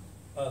while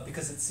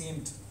because it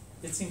seemed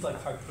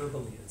like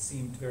hyperbole. It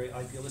seemed very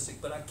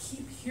idealistic. But I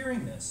keep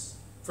hearing this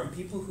from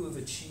people who have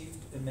achieved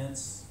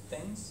immense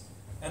things,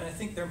 and I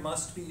think there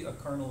must be a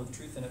kernel of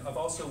truth in it. I've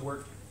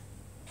also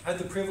had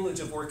the privilege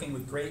of working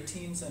with great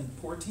teams and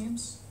poor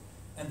teams,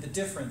 and the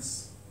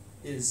difference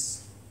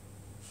is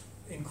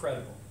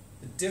incredible.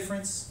 The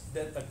difference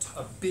that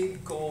a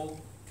big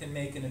goal can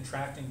make in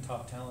attracting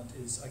top talent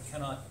is, I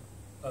cannot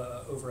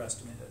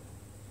overestimate it.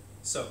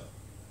 So,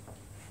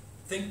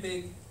 think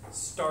big,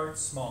 start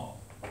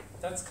small.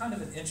 That's kind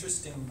of an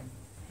interesting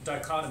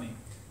dichotomy.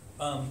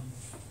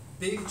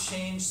 Big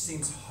change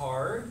seems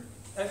hard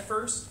at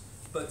first,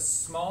 but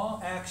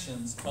small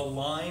actions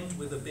aligned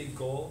with a big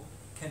goal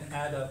can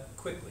add up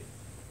quickly.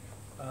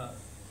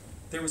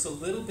 There was a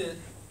little bit,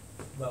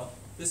 well,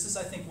 this is,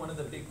 I think, one of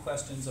the big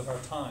questions of our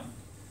time.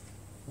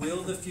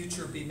 Will the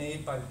future be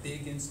made by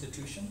big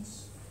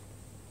institutions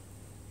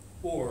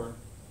or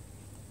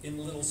in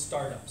little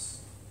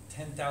startups,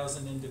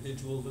 10,000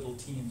 individual little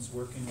teams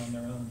working on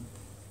their own?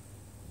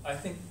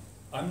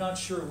 I'm not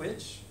sure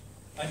which.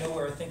 I know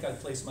where I think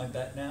I'd place my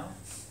bet now,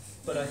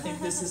 but I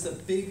think this is a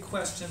big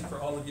question for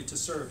all of you to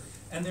serve.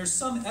 And there's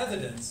some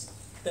evidence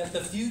that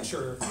the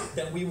future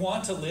that we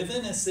want to live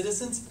in as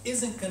citizens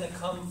isn't going to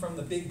come from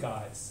the big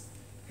guys.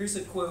 Here's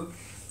a quote,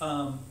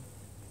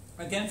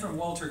 again from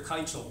Walter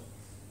Keitel,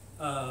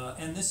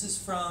 and this is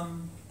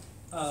from,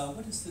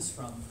 what is this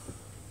from?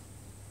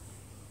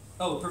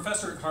 Oh, a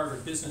professor at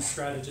Harvard, business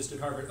strategist at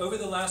Harvard. Over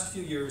the last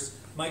few years,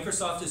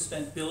 Microsoft has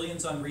spent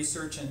billions on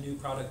research and new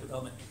product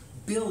development.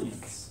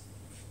 Billions.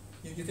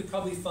 You could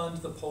probably fund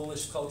the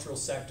Polish cultural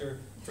sector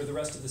for the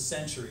rest of the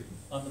century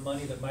on the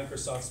money that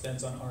Microsoft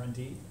spends on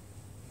R&D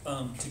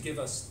to give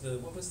us the,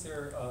 what was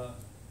their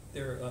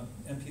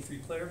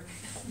MP3 player?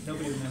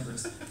 Nobody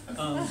remembers.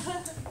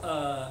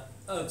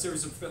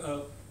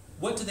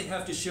 What do they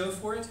have to show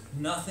for it?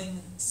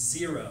 Nothing,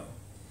 zero.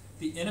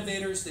 The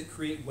innovators that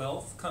create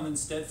wealth come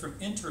instead from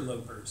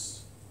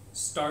interlopers,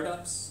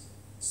 startups,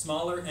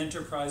 smaller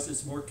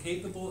enterprises more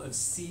capable of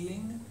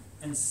seeing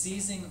and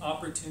seizing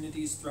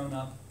opportunities thrown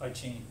up by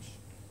change.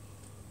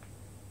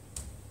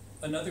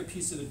 Another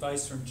piece of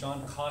advice from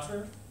John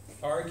Cotter,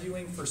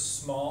 arguing for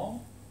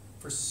small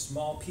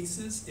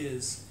pieces,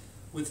 is,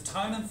 with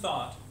time and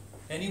thought,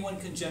 anyone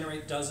can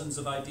generate dozens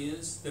of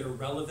ideas that are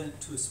relevant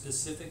to a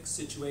specific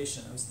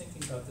situation. I was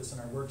thinking about this in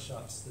our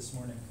workshops this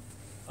morning.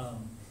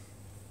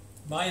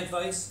 My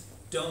advice,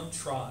 don't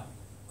try.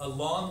 A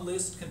long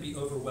list can be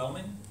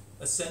overwhelming.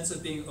 A sense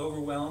of being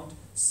overwhelmed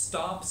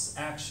stops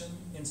action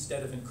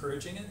instead of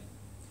encouraging it.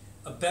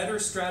 A better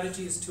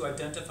strategy is to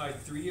identify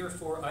 3 or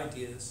 4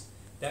 ideas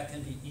that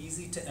can be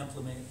easy to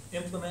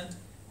implement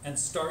and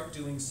start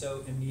doing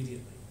so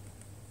immediately.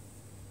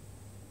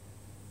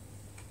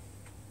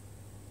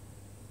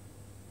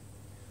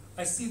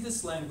 I see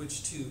this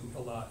language too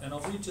a lot, and I'll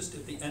read just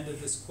at the end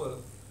of this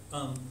quote.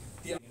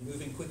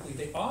 Moving quickly,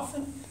 they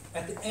often,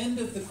 at the end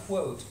of the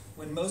quote,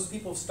 when most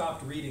people have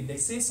stopped reading, they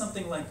say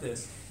something like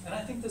this, and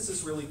I think this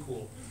is really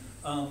cool.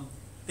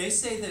 They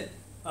say that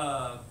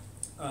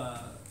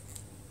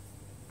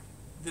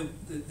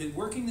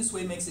working this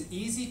way makes it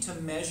easy to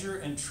measure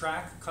and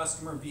track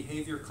customer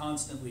behavior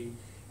constantly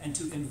and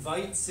to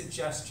invite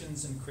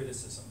suggestions and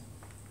criticism.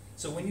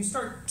 So when you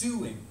start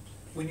doing,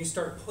 when you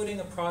start putting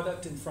a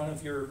product in front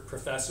of your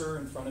professor,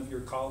 in front of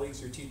your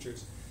colleagues, your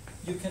teachers,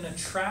 you can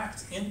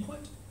attract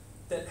input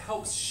that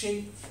helps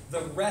shape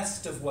the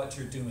rest of what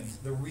you're doing,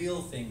 the real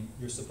thing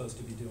you're supposed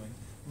to be doing.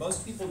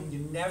 Most people, you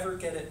never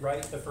get it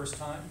right the first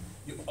time.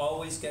 You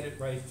always get it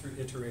right through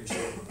iteration.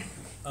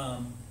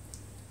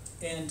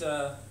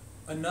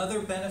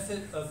 Another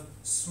benefit of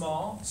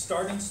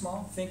starting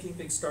small, thinking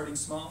big, starting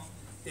small,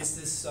 is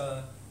this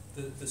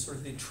the sort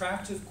of the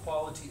attractive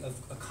quality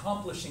of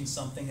accomplishing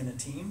something in a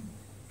team.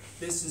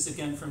 This is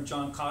again from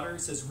John Cotter.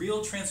 It says,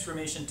 real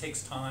transformation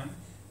takes time,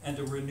 and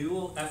a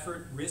renewal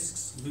effort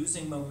risks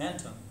losing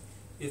momentum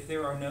if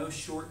there are no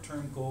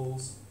short-term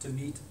goals to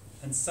meet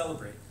and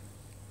celebrate.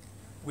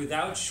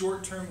 Without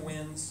short-term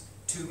wins,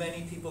 too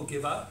many people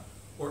give up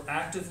or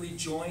actively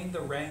join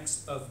the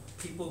ranks of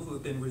people who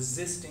have been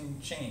resisting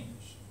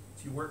change.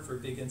 If you work for a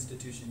big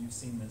institution, you've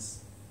seen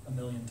this a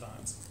million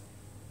times.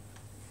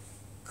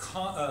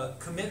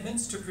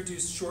 Commitments to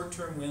produce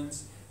short-term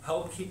wins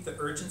help keep the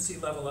urgency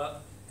level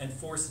up and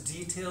force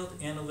detailed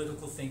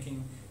analytical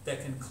thinking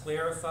that can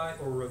clarify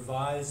or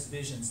revise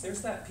visions.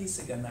 There's that piece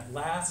again, that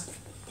last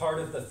part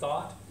of the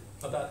thought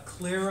about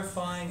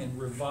clarifying and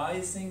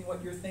revising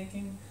what you're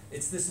thinking.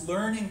 It's this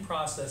learning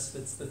process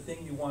that's the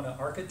thing you want to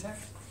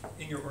architect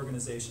in your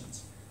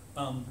organizations.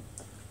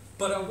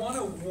 But I want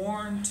to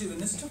warn too,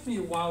 and this took me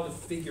a while to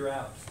figure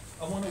out,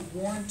 I want to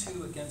warn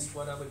too against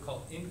what I would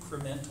call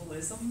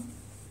incrementalism.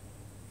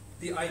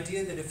 The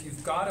idea that if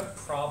you've got a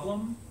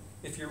problem,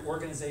 if your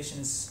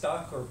organization is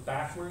stuck or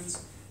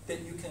backwards,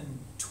 that you can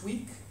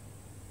tweak,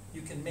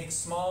 you can make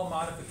small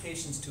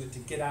modifications to it to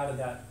get out of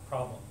that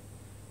problem.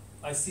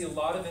 I see a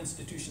lot of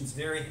institutions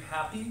very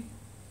happy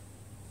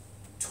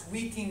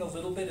tweaking a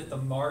little bit at the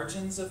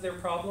margins of their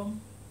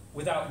problem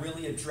without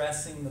really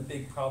addressing the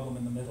big problem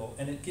in the middle.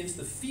 And it gives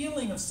the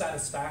feeling of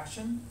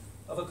satisfaction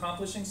of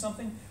accomplishing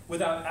something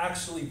without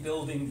actually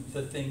building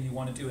the thing you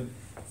want to do. And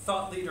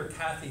thought leader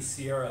Kathy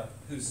Sierra,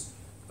 who's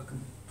a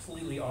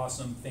completely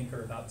awesome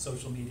thinker about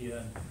social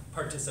media and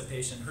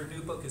participation, her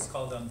new book is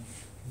called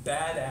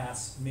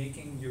Badass,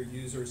 Making Your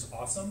Users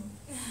Awesome.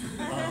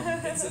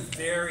 It's a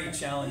very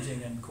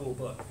challenging and cool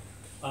book.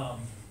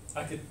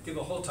 I could give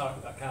a whole talk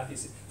about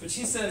Kathy's, but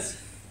she says,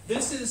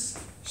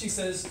 she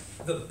says,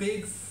 the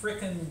big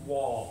frickin'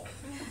 wall.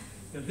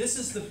 This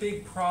is the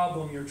big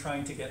problem you're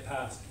trying to get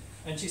past.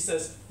 And she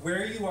says,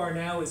 where you are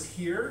now is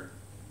here,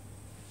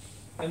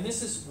 and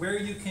this is where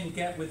you can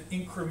get with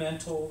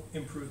incremental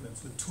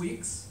improvements, with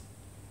tweaks,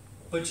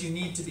 but you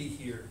need to be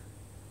here.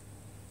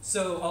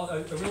 So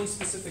a really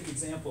specific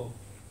example,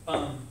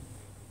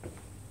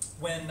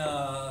 when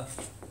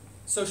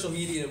social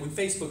media, when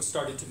Facebook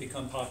started to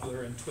become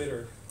popular and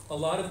Twitter, a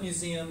lot of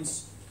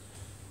museums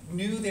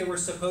knew they were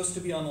supposed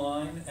to be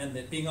online and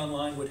that being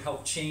online would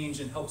help change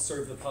and help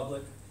serve the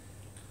public.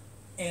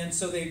 And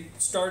so they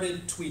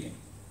started tweeting,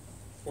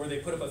 or they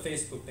put up a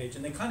Facebook page,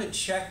 and they kind of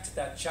checked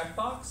that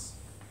checkbox,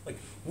 like,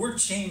 we're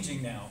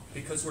changing now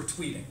because we're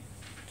tweeting,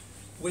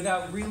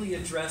 without really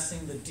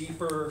addressing the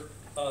deeper,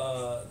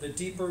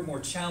 more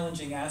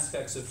challenging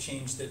aspects of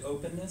change that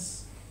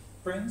openness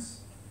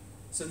brings.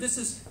 So this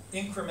is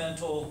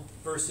incremental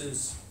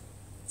versus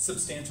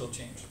substantial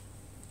change.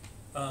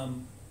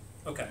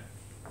 Okay.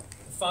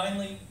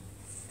 Finally,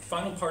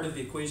 final part of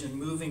the equation,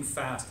 moving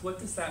fast. What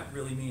does that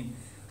really mean?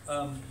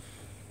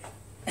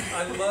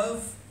 I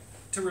love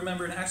to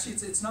remember, and actually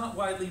it's not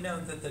widely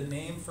known, that the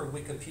name for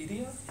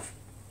Wikipedia,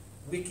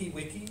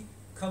 wiki,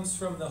 comes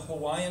from the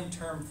Hawaiian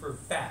term for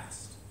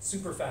fast,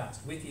 super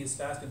fast. Wiki is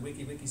fast and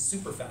wiki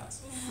super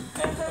fast.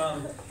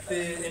 And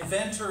the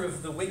inventor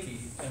of the wiki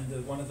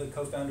and one of the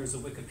co-founders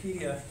of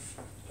Wikipedia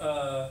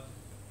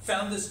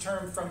found this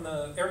term from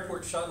the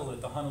airport shuttle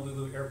at the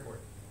Honolulu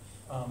airport.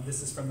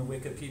 This is from the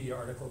Wikipedia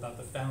article about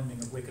the founding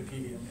of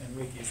Wikipedia and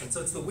wikis. And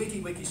so it's the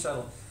wiki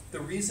shuttle. The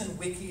reason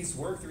wikis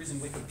work, the reason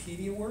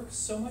Wikipedia works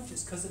so much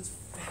is because it's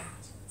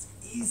fast. It's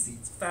easy,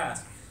 it's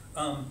fast.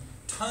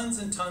 Tons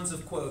and tons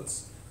of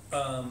quotes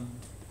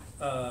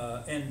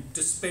and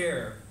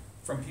despair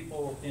from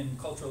people in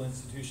cultural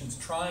institutions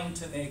trying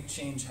to make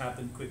change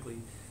happen quickly.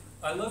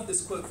 I love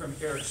this quote from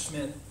Eric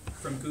Schmidt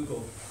from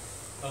Google.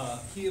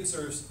 He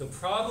observes, the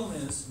problem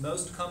is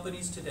most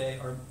companies today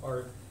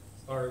are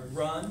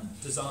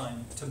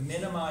designed to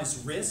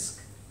minimize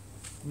risk,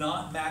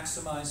 not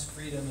maximize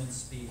freedom and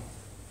speed.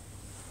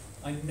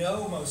 I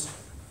know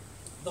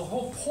the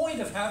whole point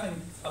of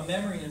having a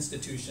memory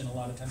institution a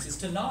lot of times is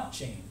to not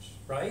change,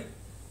 right?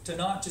 To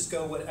not just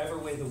go whatever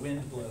way the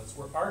wind blows.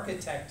 We're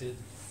architected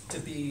to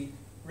be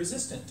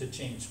resistant to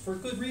change for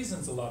good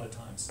reasons a lot of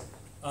times.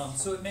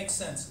 So it makes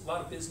sense. A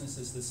lot of business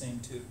is the same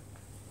too.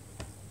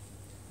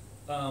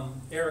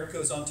 Eric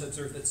goes on to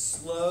observe that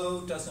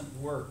slow doesn't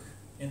work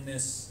in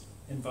this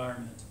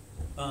environment.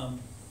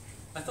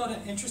 I thought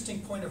an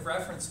interesting point of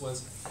reference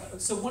was,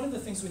 so one of the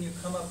things when you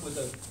come up with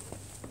a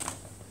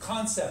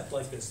concept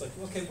like this, like,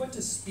 okay, what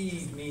does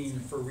speed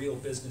mean for real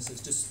businesses?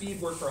 Does speed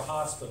work for a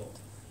hospital?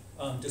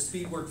 Does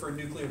speed work for a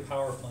nuclear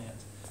power plant?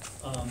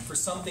 For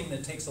something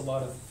that takes a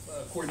lot of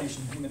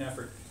coordination and human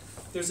effort?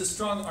 There's a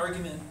strong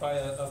argument by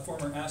a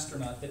former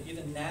astronaut that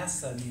even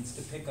NASA needs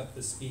to pick up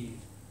the speed.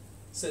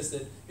 It says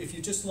that if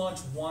you just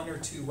launch 1 or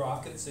 2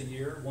 rockets a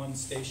year, 1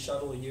 space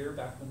shuttle a year,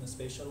 back when the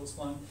space shuttle was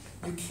flying,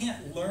 you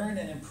can't learn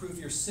and improve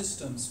your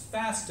systems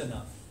fast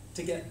enough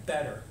to get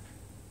better.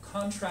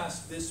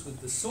 Contrast this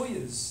with the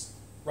Soyuz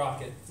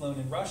rocket flown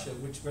in Russia,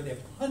 where they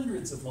have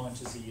hundreds of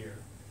launches a year.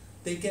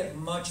 They get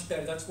much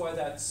better. That's why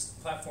that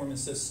platform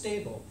is so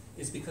stable,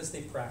 is because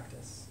they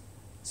practice.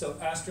 So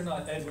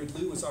astronaut Edward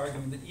Liu was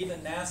arguing that even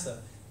NASA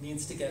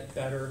needs to get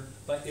better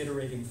by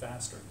iterating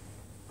faster.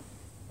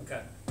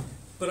 Okay.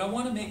 But I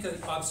want to make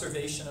an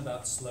observation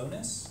about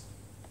slowness.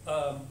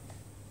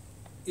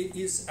 It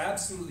is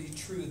absolutely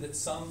true that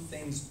some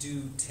things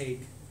do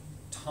take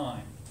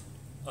time.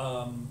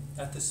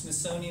 At the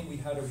Smithsonian, we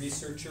had a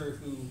researcher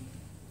who,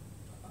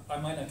 I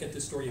might not get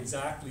the story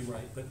exactly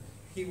right, but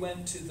he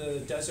went to the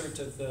desert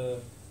of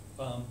the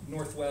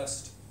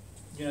Northwest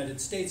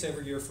United States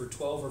every year for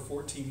 12 or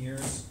 14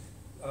 years,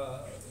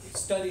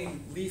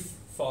 studying leaf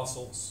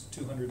fossils,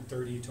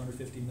 230,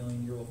 250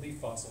 million year old leaf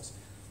fossils.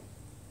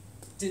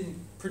 Didn't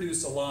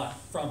produce a lot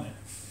from it.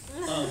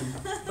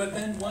 But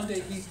then one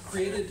day he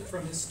created,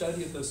 from his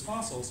study of those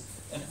fossils,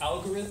 an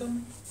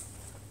algorithm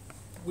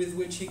with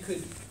which he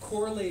could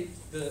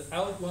correlate the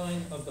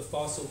outline of the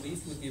fossil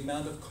leaf with the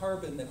amount of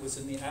carbon that was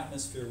in the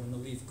atmosphere when the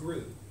leaf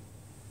grew.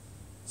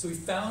 So he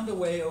found a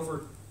way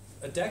over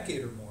a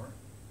decade or more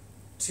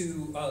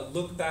to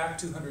look back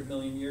 200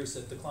 million years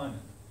at the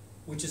climate,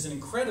 which is an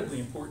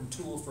incredibly important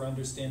tool for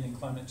understanding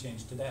climate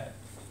change today.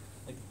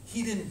 Like,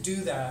 he didn't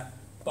do that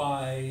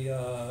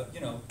by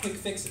quick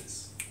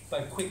fixes,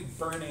 by quick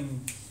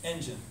burning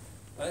engine.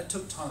 It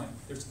took time.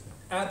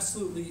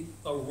 absolutely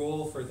a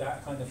role for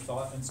that kind of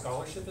thought and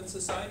scholarship in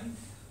society,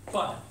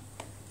 but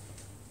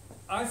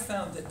I've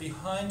found that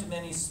behind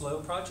many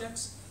slow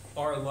projects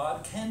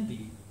can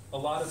be a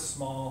lot of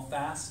small,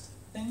 fast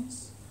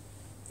things,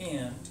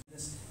 and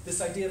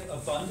this idea of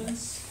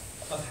abundance,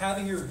 of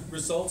having your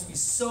results be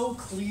so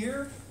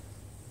clear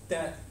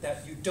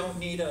that you don't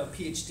need a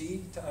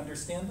PhD to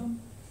understand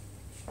them.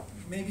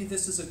 Maybe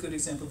this is a good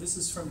example. This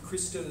is from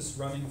Christo's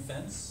Running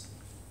Fence.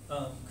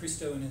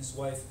 Christo and his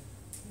wife,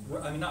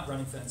 not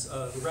Running Fence,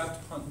 the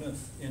Wrapped Pont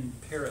Neuf in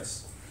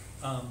Paris.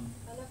 I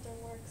love their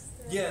works.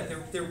 Yeah,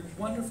 they're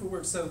wonderful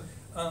works. So,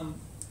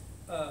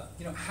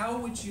 how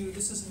would you,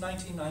 this is a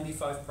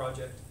 1995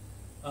 project,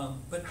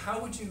 but how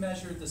would you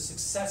measure the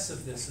success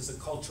of this as a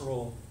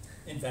cultural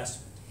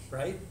investment,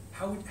 right?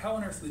 How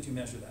on earth would you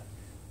measure that?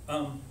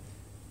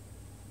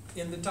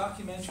 In the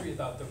documentary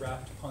about the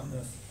Wrapped Pont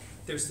Neuf,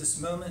 there's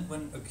this moment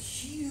when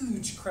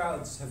huge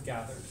crowds have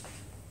gathered,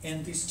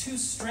 and these two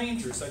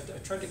strangers, I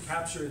tried to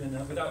capture it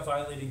without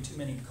violating too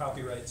many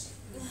copyrights.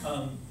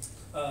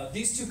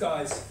 These two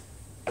guys,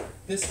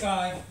 this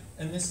guy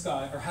and this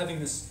guy, are having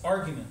this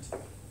argument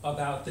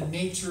about the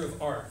nature of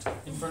art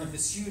in front of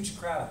this huge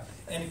crowd.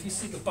 And if you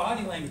see the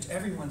body language,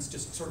 everyone's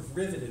just sort of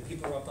riveted.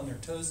 People are up on their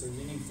toes, they're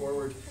leaning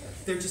forward.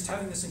 They're just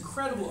having this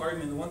incredible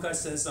argument. The one guy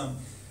says,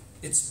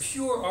 it's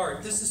pure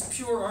art. This is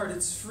pure art.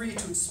 It's free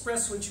to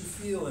express what you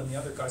feel. And the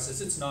other guy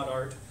says, it's not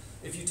art.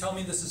 If you tell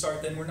me this is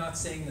art, then we're not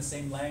saying the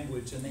same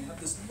language. And they have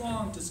this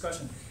long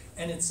discussion.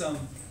 And it's,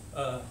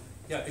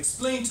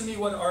 explain to me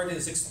what art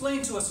is.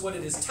 Explain to us what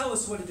it is. Tell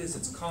us what it is.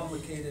 It's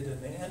complicated.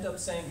 And they end up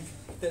saying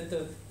that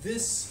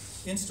this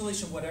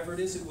installation, whatever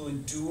it is, it will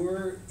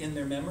endure in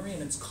their memory.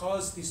 And it's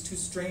caused these two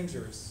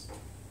strangers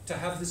to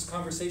have this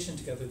conversation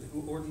together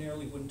who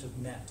ordinarily wouldn't have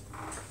met.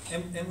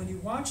 And when you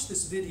watch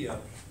this video,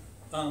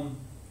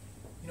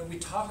 we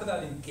talk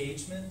about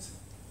engagement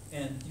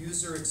and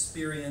user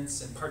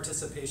experience and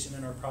participation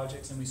in our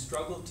projects, and we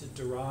struggle to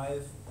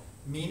derive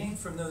meaning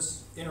from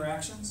those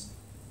interactions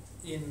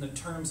in the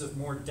terms of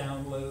more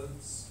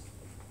downloads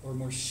or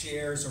more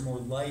shares or more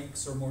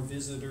likes or more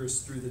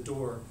visitors through the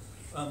door.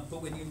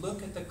 But when you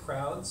look at the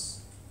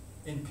crowds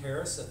in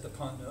Paris at the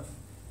Pont Neuf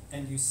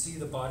and you see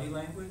the body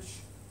language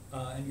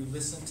and you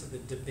listen to the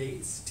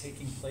debates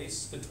taking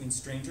place between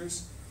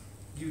strangers,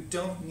 you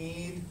don't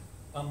need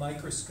a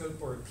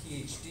microscope or a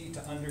PhD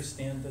to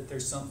understand that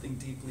there's something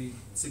deeply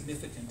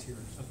significant here,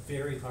 a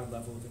very high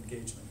level of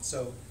engagement.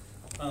 So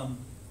I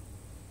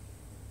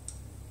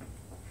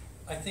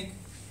think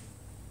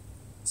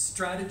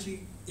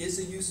strategy is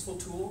a useful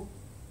tool.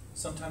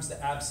 Sometimes the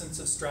absence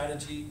of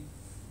strategy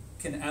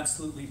can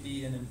absolutely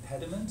be an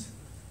impediment.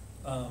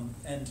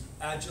 And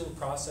agile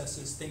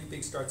processes, think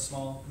big, start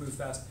small, move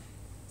fast.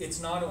 It's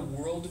not a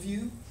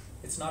worldview,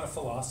 it's not a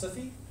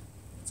philosophy,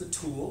 it's a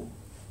tool.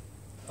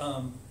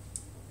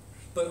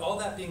 But all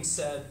that being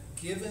said,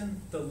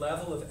 given the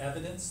level of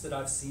evidence that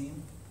I've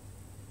seen,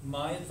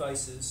 my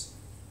advice is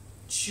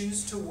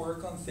choose to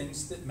work on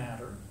things that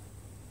matter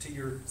to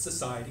your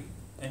society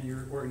and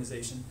your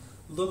organization.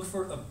 Look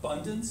for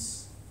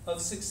abundance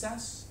of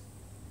success.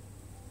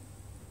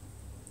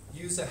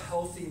 Use a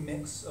healthy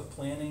mix of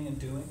planning and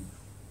doing,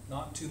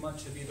 not too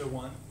much of either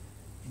one.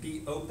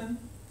 Be open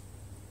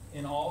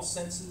in all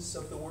senses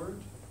of the word,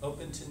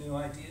 open to new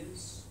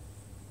ideas.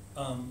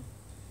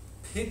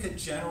 Pick a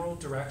general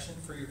direction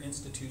for your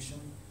institution.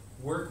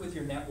 Work with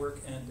your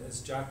network, and as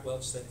Jack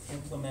Welch said,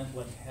 implement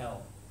like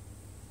hell.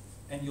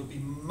 And you'll be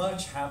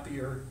much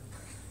happier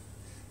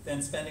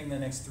than spending the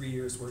next 3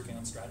 years working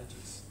on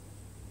strategies.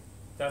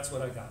 That's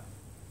what I got.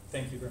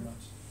 Thank you very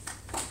much.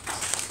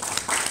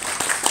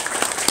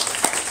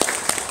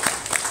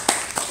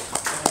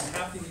 And I'm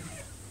happy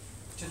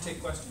to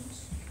take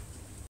questions.